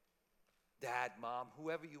 dad, mom,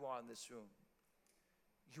 whoever you are in this room,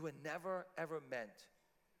 you were never, ever meant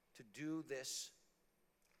to do this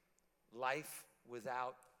life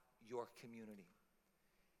without your community.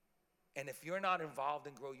 And if you're not involved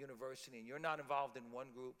in Grow University and you're not involved in one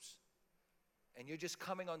groups, and you're just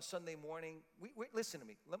coming on Sunday morning, listen to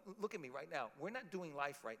me. Look at me right now. We're not doing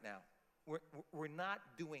life right now. We're not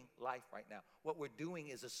doing life right now. What we're doing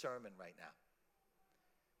is a sermon right now.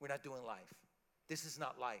 We're not doing life. This is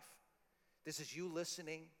not life. This is you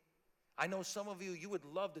listening. I know some of you would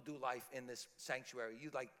love to do life in this sanctuary.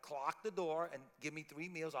 You'd like clock the door and give me 3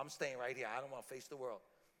 meals. I'm staying right here. I don't want to face the world.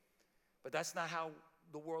 But that's not how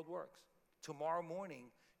the world works. Tomorrow morning,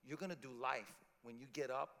 you're going to do life when you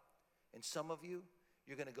get up. And some of you,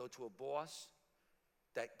 you're going to go to a boss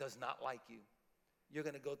that does not like you. You're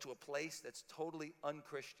going to go to a place that's totally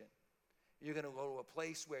unchristian. You're going to go to a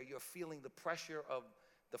place where you're feeling the pressure of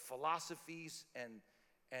the philosophies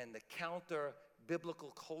and the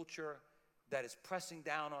counter-biblical culture that is pressing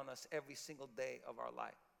down on us every single day of our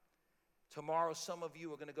life. Tomorrow, some of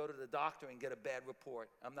you are going to go to the doctor and get a bad report.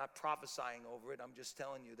 I'm not prophesying over it. I'm just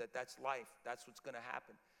telling you that that's life. That's what's going to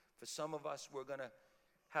happen. For some of us, we're going to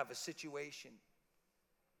have a situation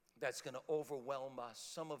that's going to overwhelm us.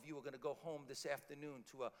 Some of you are going to go home this afternoon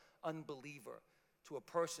to an unbeliever, to a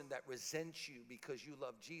person that resents you because you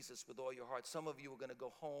love Jesus with all your heart. Some of you are going to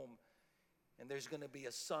go home and there's going to be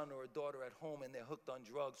a son or a daughter at home and they're hooked on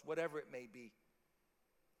drugs, whatever it may be.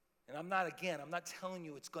 And I'm not telling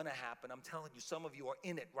you it's going to happen. I'm telling you some of you are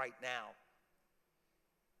in it right now.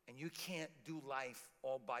 And you can't do life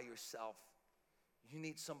all by yourself. You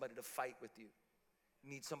need somebody to fight with you.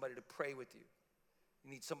 You need somebody to pray with you.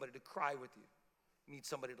 You need somebody to cry with you. You need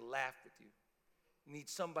somebody to laugh with you. You need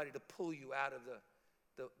somebody to pull you out of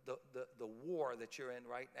the war that you're in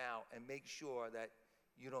right now and make sure that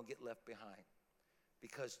you don't get left behind.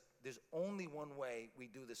 Because there's only one way we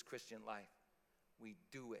do this Christian life. We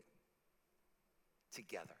do it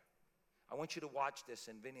together. I want you to watch this,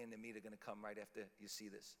 and Vinny and Amit are going to come right after you see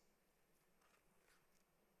this.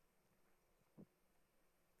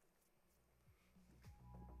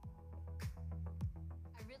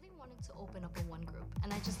 I really wanted to open up a one group,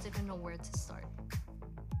 and I just didn't know where to start.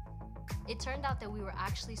 It turned out that we were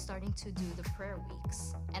actually starting to do the prayer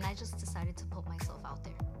weeks, and I just decided to put myself out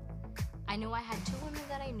there. I knew I had 2 women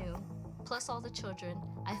that I knew, plus all the children.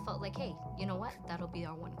 I felt like, hey, you know what? That'll be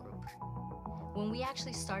our one group. When we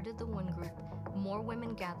actually started the one group, more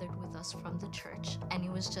women gathered with us from the church, and it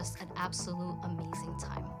was just an absolute amazing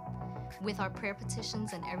time. With our prayer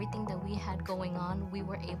petitions and everything that we had going on, we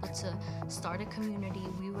were able to start a community.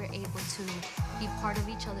 We were able to be part of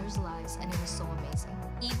each other's lives, and it was so amazing.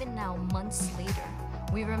 Even now, months later,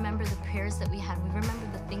 we remember the prayers that we had. We remember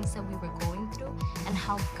the things that we were going through and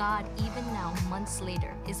how God, even now, months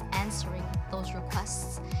later, is answering those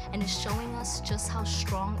requests and is showing us just how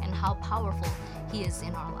strong and how powerful He is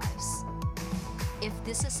in our lives. If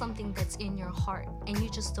this is something that's in your heart and you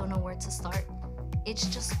just don't know where to start, it's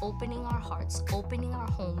just opening our hearts, opening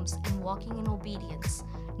our homes, and walking in obedience,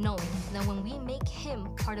 knowing that when we make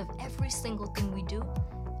Him part of every single thing we do,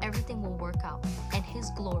 everything will work out, and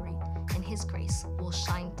His glory and His grace will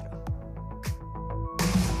shine through.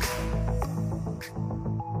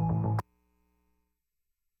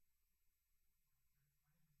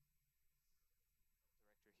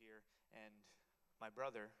 Director here, and my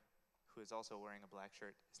brother, who is also wearing a black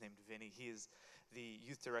shirt, is named Vinny. He is the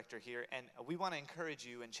youth director here, and we want to encourage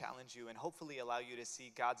you and challenge you and hopefully allow you to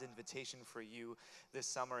see God's invitation for you this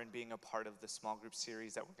summer in being a part of the small group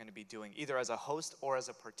series that we're going to be doing, either as a host or as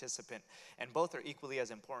a participant. And both are equally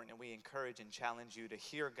as important, and we encourage and challenge you to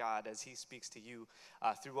hear God as He speaks to you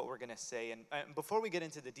through what we're going to say. And before we get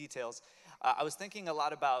into the details, I was thinking a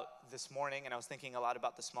lot about this morning, and I was thinking a lot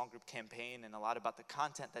about the small group campaign and a lot about the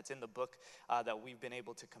content that's in the book that we've been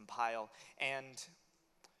able to compile. And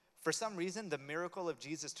for some reason, the miracle of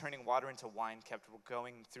Jesus turning water into wine kept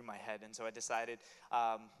going through my head. And so I decided,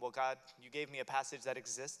 well, God, you gave me a passage that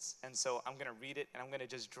exists, and so I'm going to read it, and I'm going to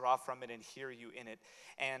just draw from it and hear you in it.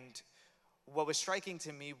 And what was striking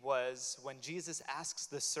to me was when Jesus asks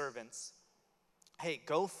the servants, hey,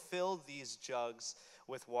 go fill these jugs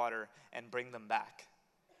with water and bring them back.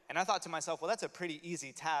 And I thought to myself, well, that's a pretty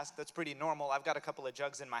easy task. That's pretty normal. I've got a couple of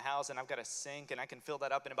jugs in my house, and I've got a sink, and I can fill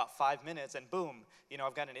that up in about 5 minutes, and boom,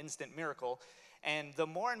 I've got an instant miracle. And the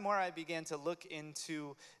more and more I began to look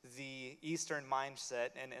into the Eastern mindset,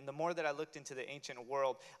 and the more that I looked into the ancient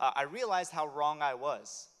world, I realized how wrong I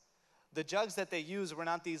was. The jugs that they used were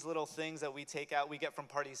not these little things that we get from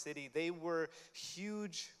Party City. They were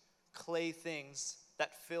huge clay things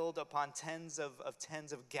that filled upon tens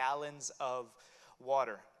of gallons of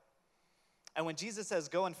water. And when Jesus says,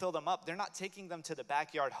 go and fill them up, they're not taking them to the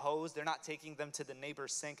backyard hose. They're not taking them to the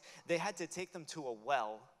neighbor's sink. They had to take them to a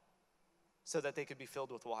well so that they could be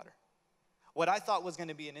filled with water. What I thought was going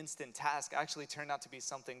to be an instant task actually turned out to be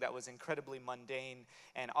something that was incredibly mundane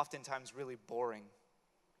and oftentimes really boring.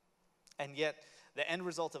 And yet, the end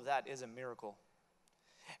result of that is a miracle.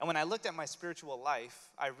 And when I looked at my spiritual life,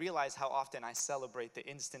 I realized how often I celebrate the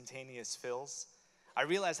instantaneous fills. I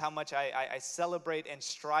realize how much I celebrate and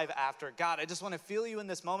strive after. God, I just want to feel you in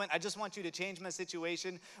this moment. I just want you to change my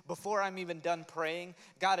situation before I'm even done praying.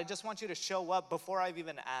 God, I just want you to show up before I've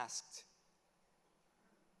even asked.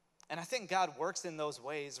 And I think God works in those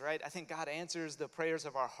ways, right? I think God answers the prayers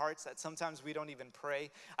of our hearts that sometimes we don't even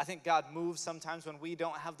pray. I think God moves sometimes when we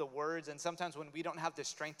don't have the words and sometimes when we don't have the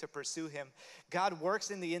strength to pursue Him. God works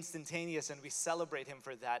in the instantaneous and we celebrate Him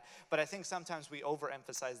for that. But I think sometimes we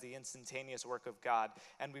overemphasize the instantaneous work of God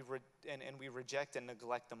and we reject and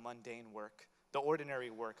neglect the mundane work the ordinary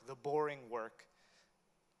work, the boring work.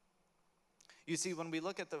 You see, when we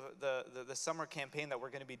look at the summer campaign that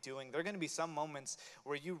we're going to be doing, there are going to be some moments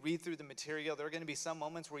where you read through the material. There are going to be some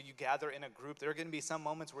moments where you gather in a group. There are going to be some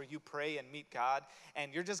moments where you pray and meet God,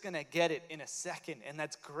 and you're just going to get it in a second, and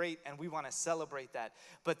that's great, and we want to celebrate that.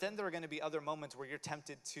 But then there are going to be other moments where you're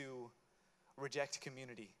tempted to reject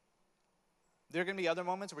community. There are going to be other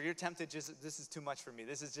moments where you're tempted, this is too much for me.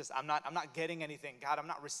 This is just, I'm not getting anything. God, I'm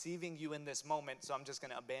not receiving you in this moment, so I'm just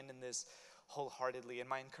going to abandon this wholeheartedly. And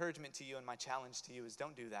my encouragement to you and my challenge to you is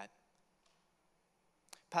don't do that.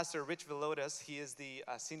 Pastor Rich Velotas, he is the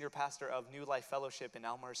senior pastor of New Life Fellowship in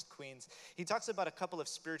Elmhurst, Queens. He talks about a couple of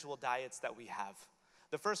spiritual diets that we have.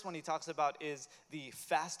 The first one he talks about is the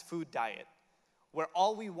fast food diet, where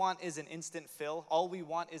all we want is an instant fill, all we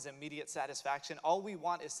want is immediate satisfaction, all we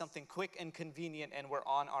want is something quick and convenient, and we're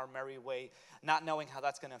on our merry way, not knowing how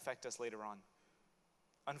that's going to affect us later on.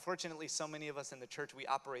 Unfortunately, so many of us in the church, we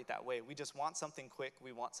operate that way. We just want something quick,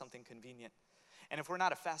 we want something convenient. And if we're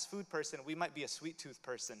not a fast food person, we might be a sweet tooth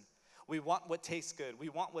person. We want what tastes good, we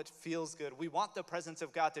want what feels good, we want the presence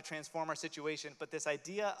of God to transform our situation, but this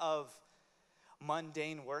idea of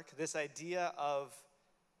mundane work, this idea of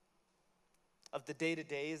the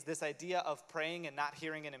day-to-days, this idea of praying and not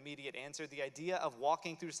hearing an immediate answer, the idea of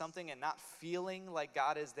walking through something and not feeling like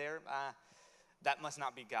God is there, that must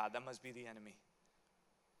not be God, that must be the enemy.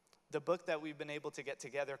 The book that we've been able to get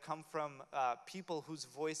together come from people whose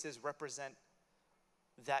voices represent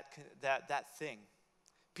that thing.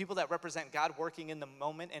 People that represent God working in the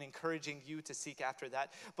moment and encouraging you to seek after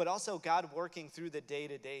that, but also God working through the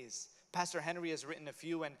day-to-days. Pastor Henry has written a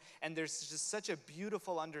few, and there's just such a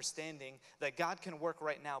beautiful understanding that God can work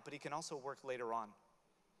right now, but he can also work later on.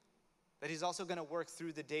 That he's also going to work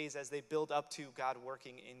through the days as they build up to God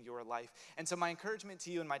working in your life. And so my encouragement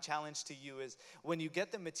to you and my challenge to you is when you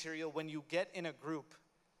get the material, when you get in a group,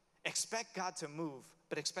 expect God to move,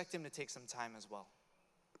 but expect him to take some time as well.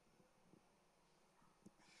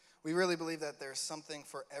 We really believe that there's something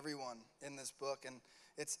for everyone in this book, and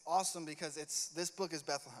it's awesome because this book is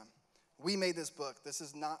Bethlehem. We made this book. This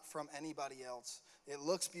is not from anybody else. It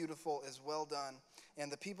looks beautiful, is well done,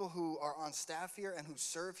 and the people who are on staff here and who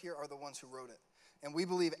serve here are the ones who wrote it. And we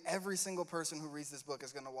believe every single person who reads this book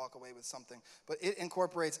is going to walk away with something. But it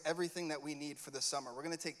incorporates everything that we need for the summer. We're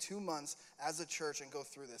going to take 2 months as a church and go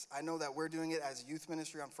through this. I know that we're doing it as youth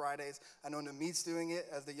ministry on Fridays. I know Namit's doing it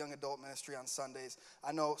as the young adult ministry on Sundays.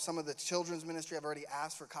 I know some of the children's ministry have already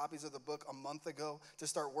asked for copies of the book a month ago to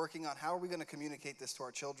start working on how are we going to communicate this to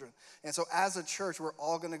our children. And so as a church, we're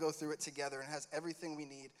all going to go through it together, and it has everything we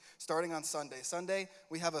need starting on Sunday. Sunday,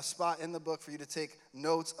 we have a spot in the book for you to take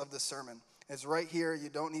notes of the sermon. It's right here. You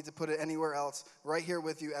don't need to put it anywhere else. Right here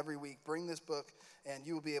with you every week. Bring this book, and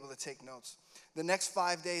you will be able to take notes. The next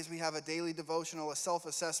 5 days, we have a daily devotional, a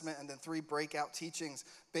self-assessment, and then 3 breakout teachings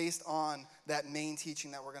based on that main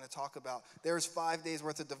teaching that we're going to talk about. There's 5 days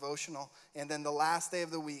worth of devotional, and then the last day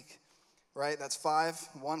of the week, right? That's 5.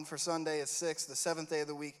 1 for Sunday is 6. The 7th day of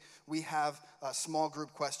the week, we have small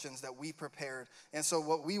group questions that we prepared. And so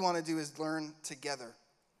what we want to do is learn together.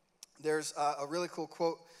 There's a really cool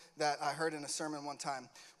quote that I heard in a sermon one time,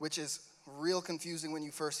 which is real confusing when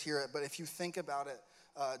you first hear it, but if you think about it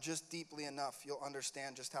just deeply enough, you'll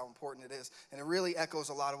understand just how important it is. And it really echoes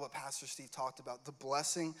a lot of what Pastor Steve talked about, the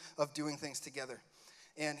blessing of doing things together.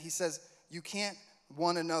 And he says, you can't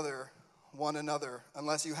one another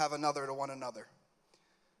unless you have another to one another.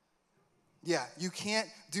 Yeah, you can't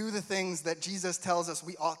do the things that Jesus tells us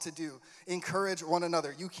we ought to do. Encourage one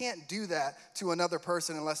another. You can't do that to another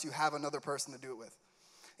person unless you have another person to do it with.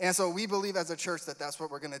 And so we believe as a church that that's what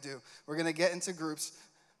we're going to do. We're going to get into groups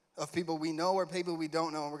of people we know or people we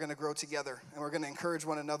don't know, and we're going to grow together, and we're going to encourage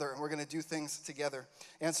one another, and we're going to do things together.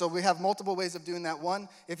 And so we have multiple ways of doing that. One,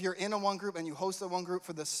 if you're in a one group and you host a one group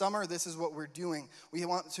for the summer, this is what we're doing. We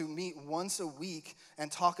want to meet once a week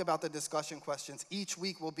and talk about the discussion questions. Each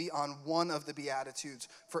week will be on one of the Beatitudes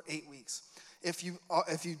for 8 weeks. If you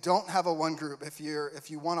don't have a one group, if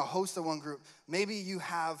you want to host a one group, maybe you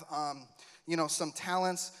have some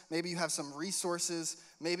talents, maybe you have some resources,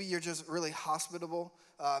 maybe you're just really hospitable,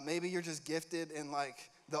 maybe you're just gifted in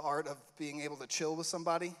like the art of being able to chill with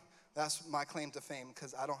somebody. That's my claim to fame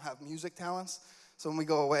because I don't have music talents. So when we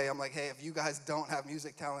go away, I'm like, hey, if you guys don't have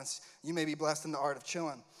music talents, you may be blessed in the art of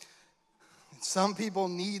chilling. Some people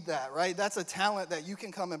need that, right? That's a talent that you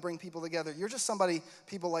can come and bring people together. You're just somebody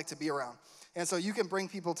people like to be around. And so you can bring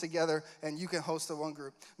people together and you can host a one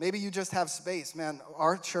group. Maybe you just have space. Man,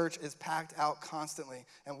 our church is packed out constantly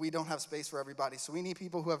and we don't have space for everybody. So we need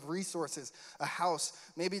people who have resources, a house,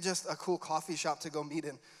 maybe just a cool coffee shop to go meet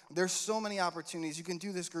in. There's so many opportunities. You can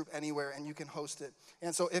do this group anywhere and you can host it.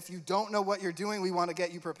 And so if you don't know what you're doing, we want to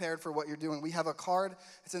get you prepared for what you're doing. We have a card.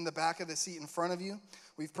 It's in the back of the seat in front of you.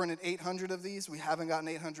 We've printed 800 of these. We haven't gotten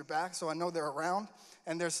 800 back, so I know they're around.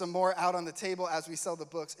 And there's some more out on the table as we sell the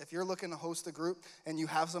books. If you're looking to host a group and you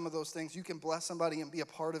have some of those things, you can bless somebody and be a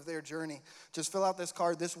part of their journey. Just fill out this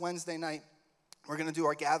card. This Wednesday night, we're going to do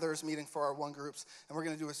our gatherers meeting for our one groups, and we're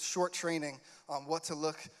going to do a short training on what to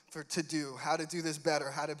look for to do, how to do this better,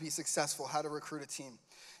 how to be successful, how to recruit a team.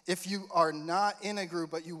 If you are not in a group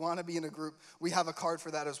but you want to be in a group, we have a card for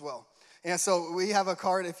that as well. And so we have a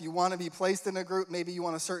card if you want to be placed in a group. Maybe you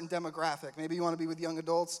want a certain demographic. Maybe you want to be with young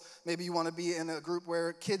adults. Maybe you want to be in a group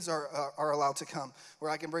where kids are allowed to come,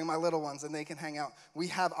 where I can bring my little ones and they can hang out. We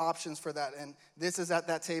have options for that. And this is at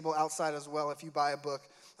that table outside as well if you buy a book.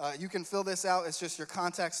 You can fill this out. It's just your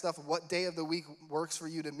contact stuff, what day of the week works for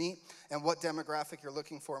you to meet, and what demographic you're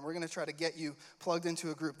looking for. And we're going to try to get you plugged into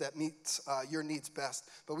a group that meets your needs best.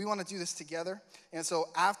 But we want to do this together. And so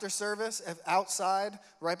after service, if outside,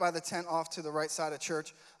 right by the tent off to the right side of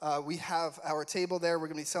church, we have our table there. We're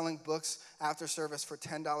going to be selling books after service for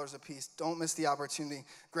 $10 a piece. Don't miss the opportunity.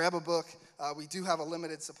 Grab a book. We do have a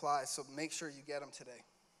limited supply, so make sure you get them today.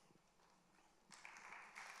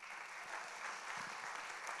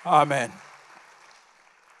 Amen.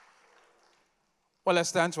 Well, let's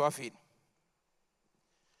stand to our feet.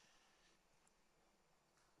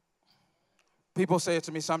 People say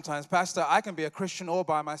to me sometimes, Pastor, I can be a Christian all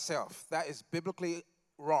by myself. That is biblically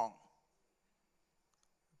wrong.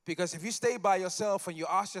 Because if you stay by yourself and you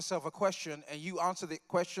ask yourself a question and you answer the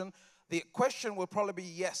question will probably be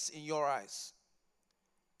yes in your eyes.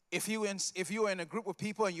 If you are in a group of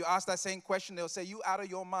people and you ask that same question, they'll say, you out of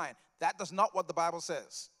your mind. That does not what the Bible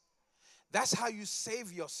says. That's how you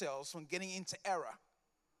save yourselves from getting into error,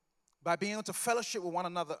 by being able to fellowship with one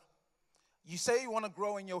another. You say you want to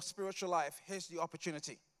grow in your spiritual life. Here's the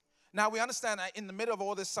opportunity. Now, we understand that in the middle of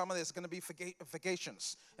all this summer, there's going to be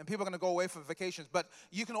vacations, and people are going to go away for vacations, but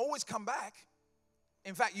you can always come back.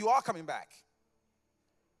 In fact, you are coming back.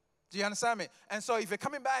 Do you understand me? And so if you're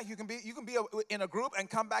coming back, you can be in a group and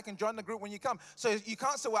come back and join the group when you come. So you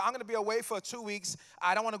can't say, well, I'm going to be away for 2 weeks.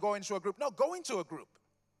 I don't want to go into a group. No, go into a group.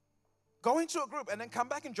 Go into a group and then come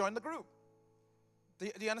back and join the group. Do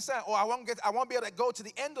you understand? Or I won't be able to go to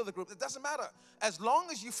the end of the group. It doesn't matter. As long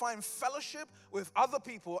as you find fellowship with other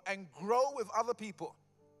people and grow with other people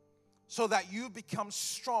so that you become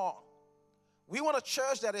strong. We want a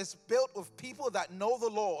church that is built with people that know the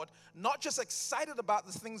Lord, not just excited about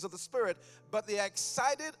the things of the Spirit, but they are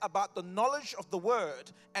excited about the knowledge of the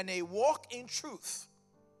Word, and they walk in truth,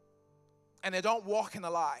 and they don't walk in a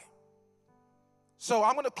lie. So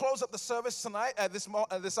I'm going to close up the service tonight,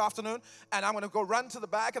 this afternoon, and I'm going to go run to the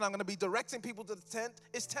back, and I'm going to be directing people to the tent.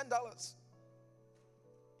 It's $10.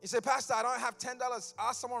 You say, Pastor, I don't have $10.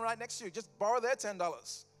 Ask someone right next to you. Just borrow their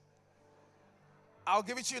 $10. I'll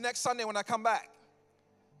give it to you next Sunday when I come back.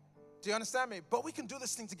 Do you understand me? But we can do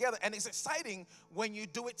this thing together. And it's exciting when you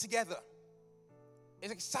do it together.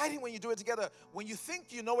 It's exciting when you do it together. When you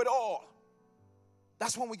think you know it all,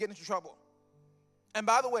 that's when we get into trouble. And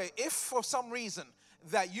by the way, if for some reason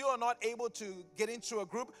that you are not able to get into a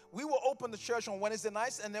group, we will open the church on Wednesday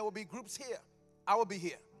nights and there will be groups here. I will be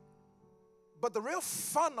here. But the real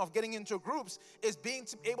fun of getting into groups is being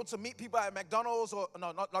able to meet people at McDonald's or,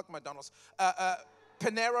 no, not McDonald's,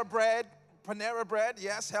 Panera Bread,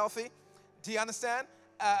 yes, healthy. Do you understand?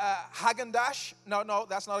 Haagen-Dazs, no,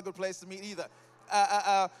 that's not a good place to meet either.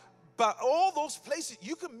 But all those places,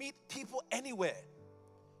 you can meet people anywhere.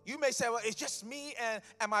 You may say, well, it's just me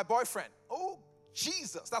and my boyfriend. Oh,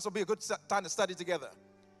 Jesus, that will be a good time to study together.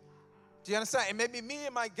 Do you understand? It may be me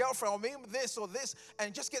and my girlfriend, or maybe this or this,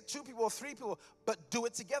 and just get 2 people or 3 people, but do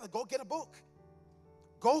it together. Go get a book.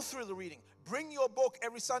 Go through the reading. Bring your book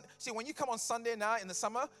every Sunday. See, when you come on Sunday now in the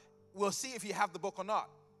summer, we'll see if you have the book or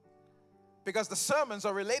not. Because the sermons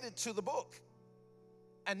are related to the book.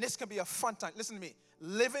 And this can be a fun time. Listen to me.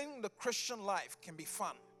 Living the Christian life can be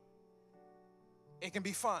fun. It can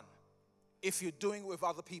be fun if you're doing it with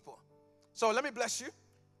other people. So let me bless you.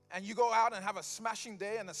 And you go out and have a smashing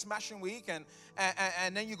day and a smashing week, and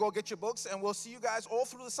then you go get your books, and we'll see you guys all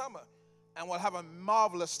through the summer, and we'll have a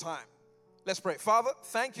marvelous time. Let's pray. Father,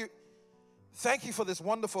 thank you. Thank you for this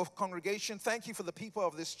wonderful congregation. Thank you for the people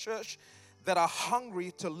of this church that are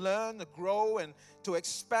hungry to learn, to grow, and to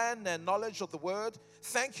expand their knowledge of the word.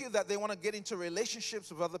 Thank you that they want to get into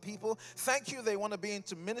relationships with other people. Thank you they want to be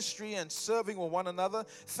into ministry and serving with one another.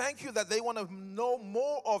 Thank you that they want to know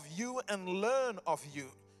more of you and learn of you,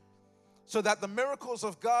 so that the miracles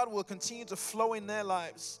of God will continue to flow in their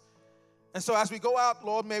lives. And so as we go out,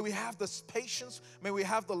 Lord, may we have this patience, may we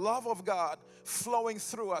have the love of God flowing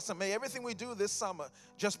through us, and may everything we do this summer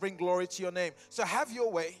just bring glory to your name. So have your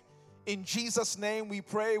way. In Jesus' name we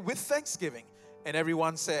pray with thanksgiving. And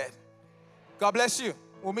everyone said, God bless you.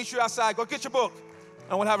 We'll meet you outside. Go get your book,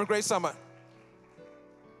 and we'll have a great summer.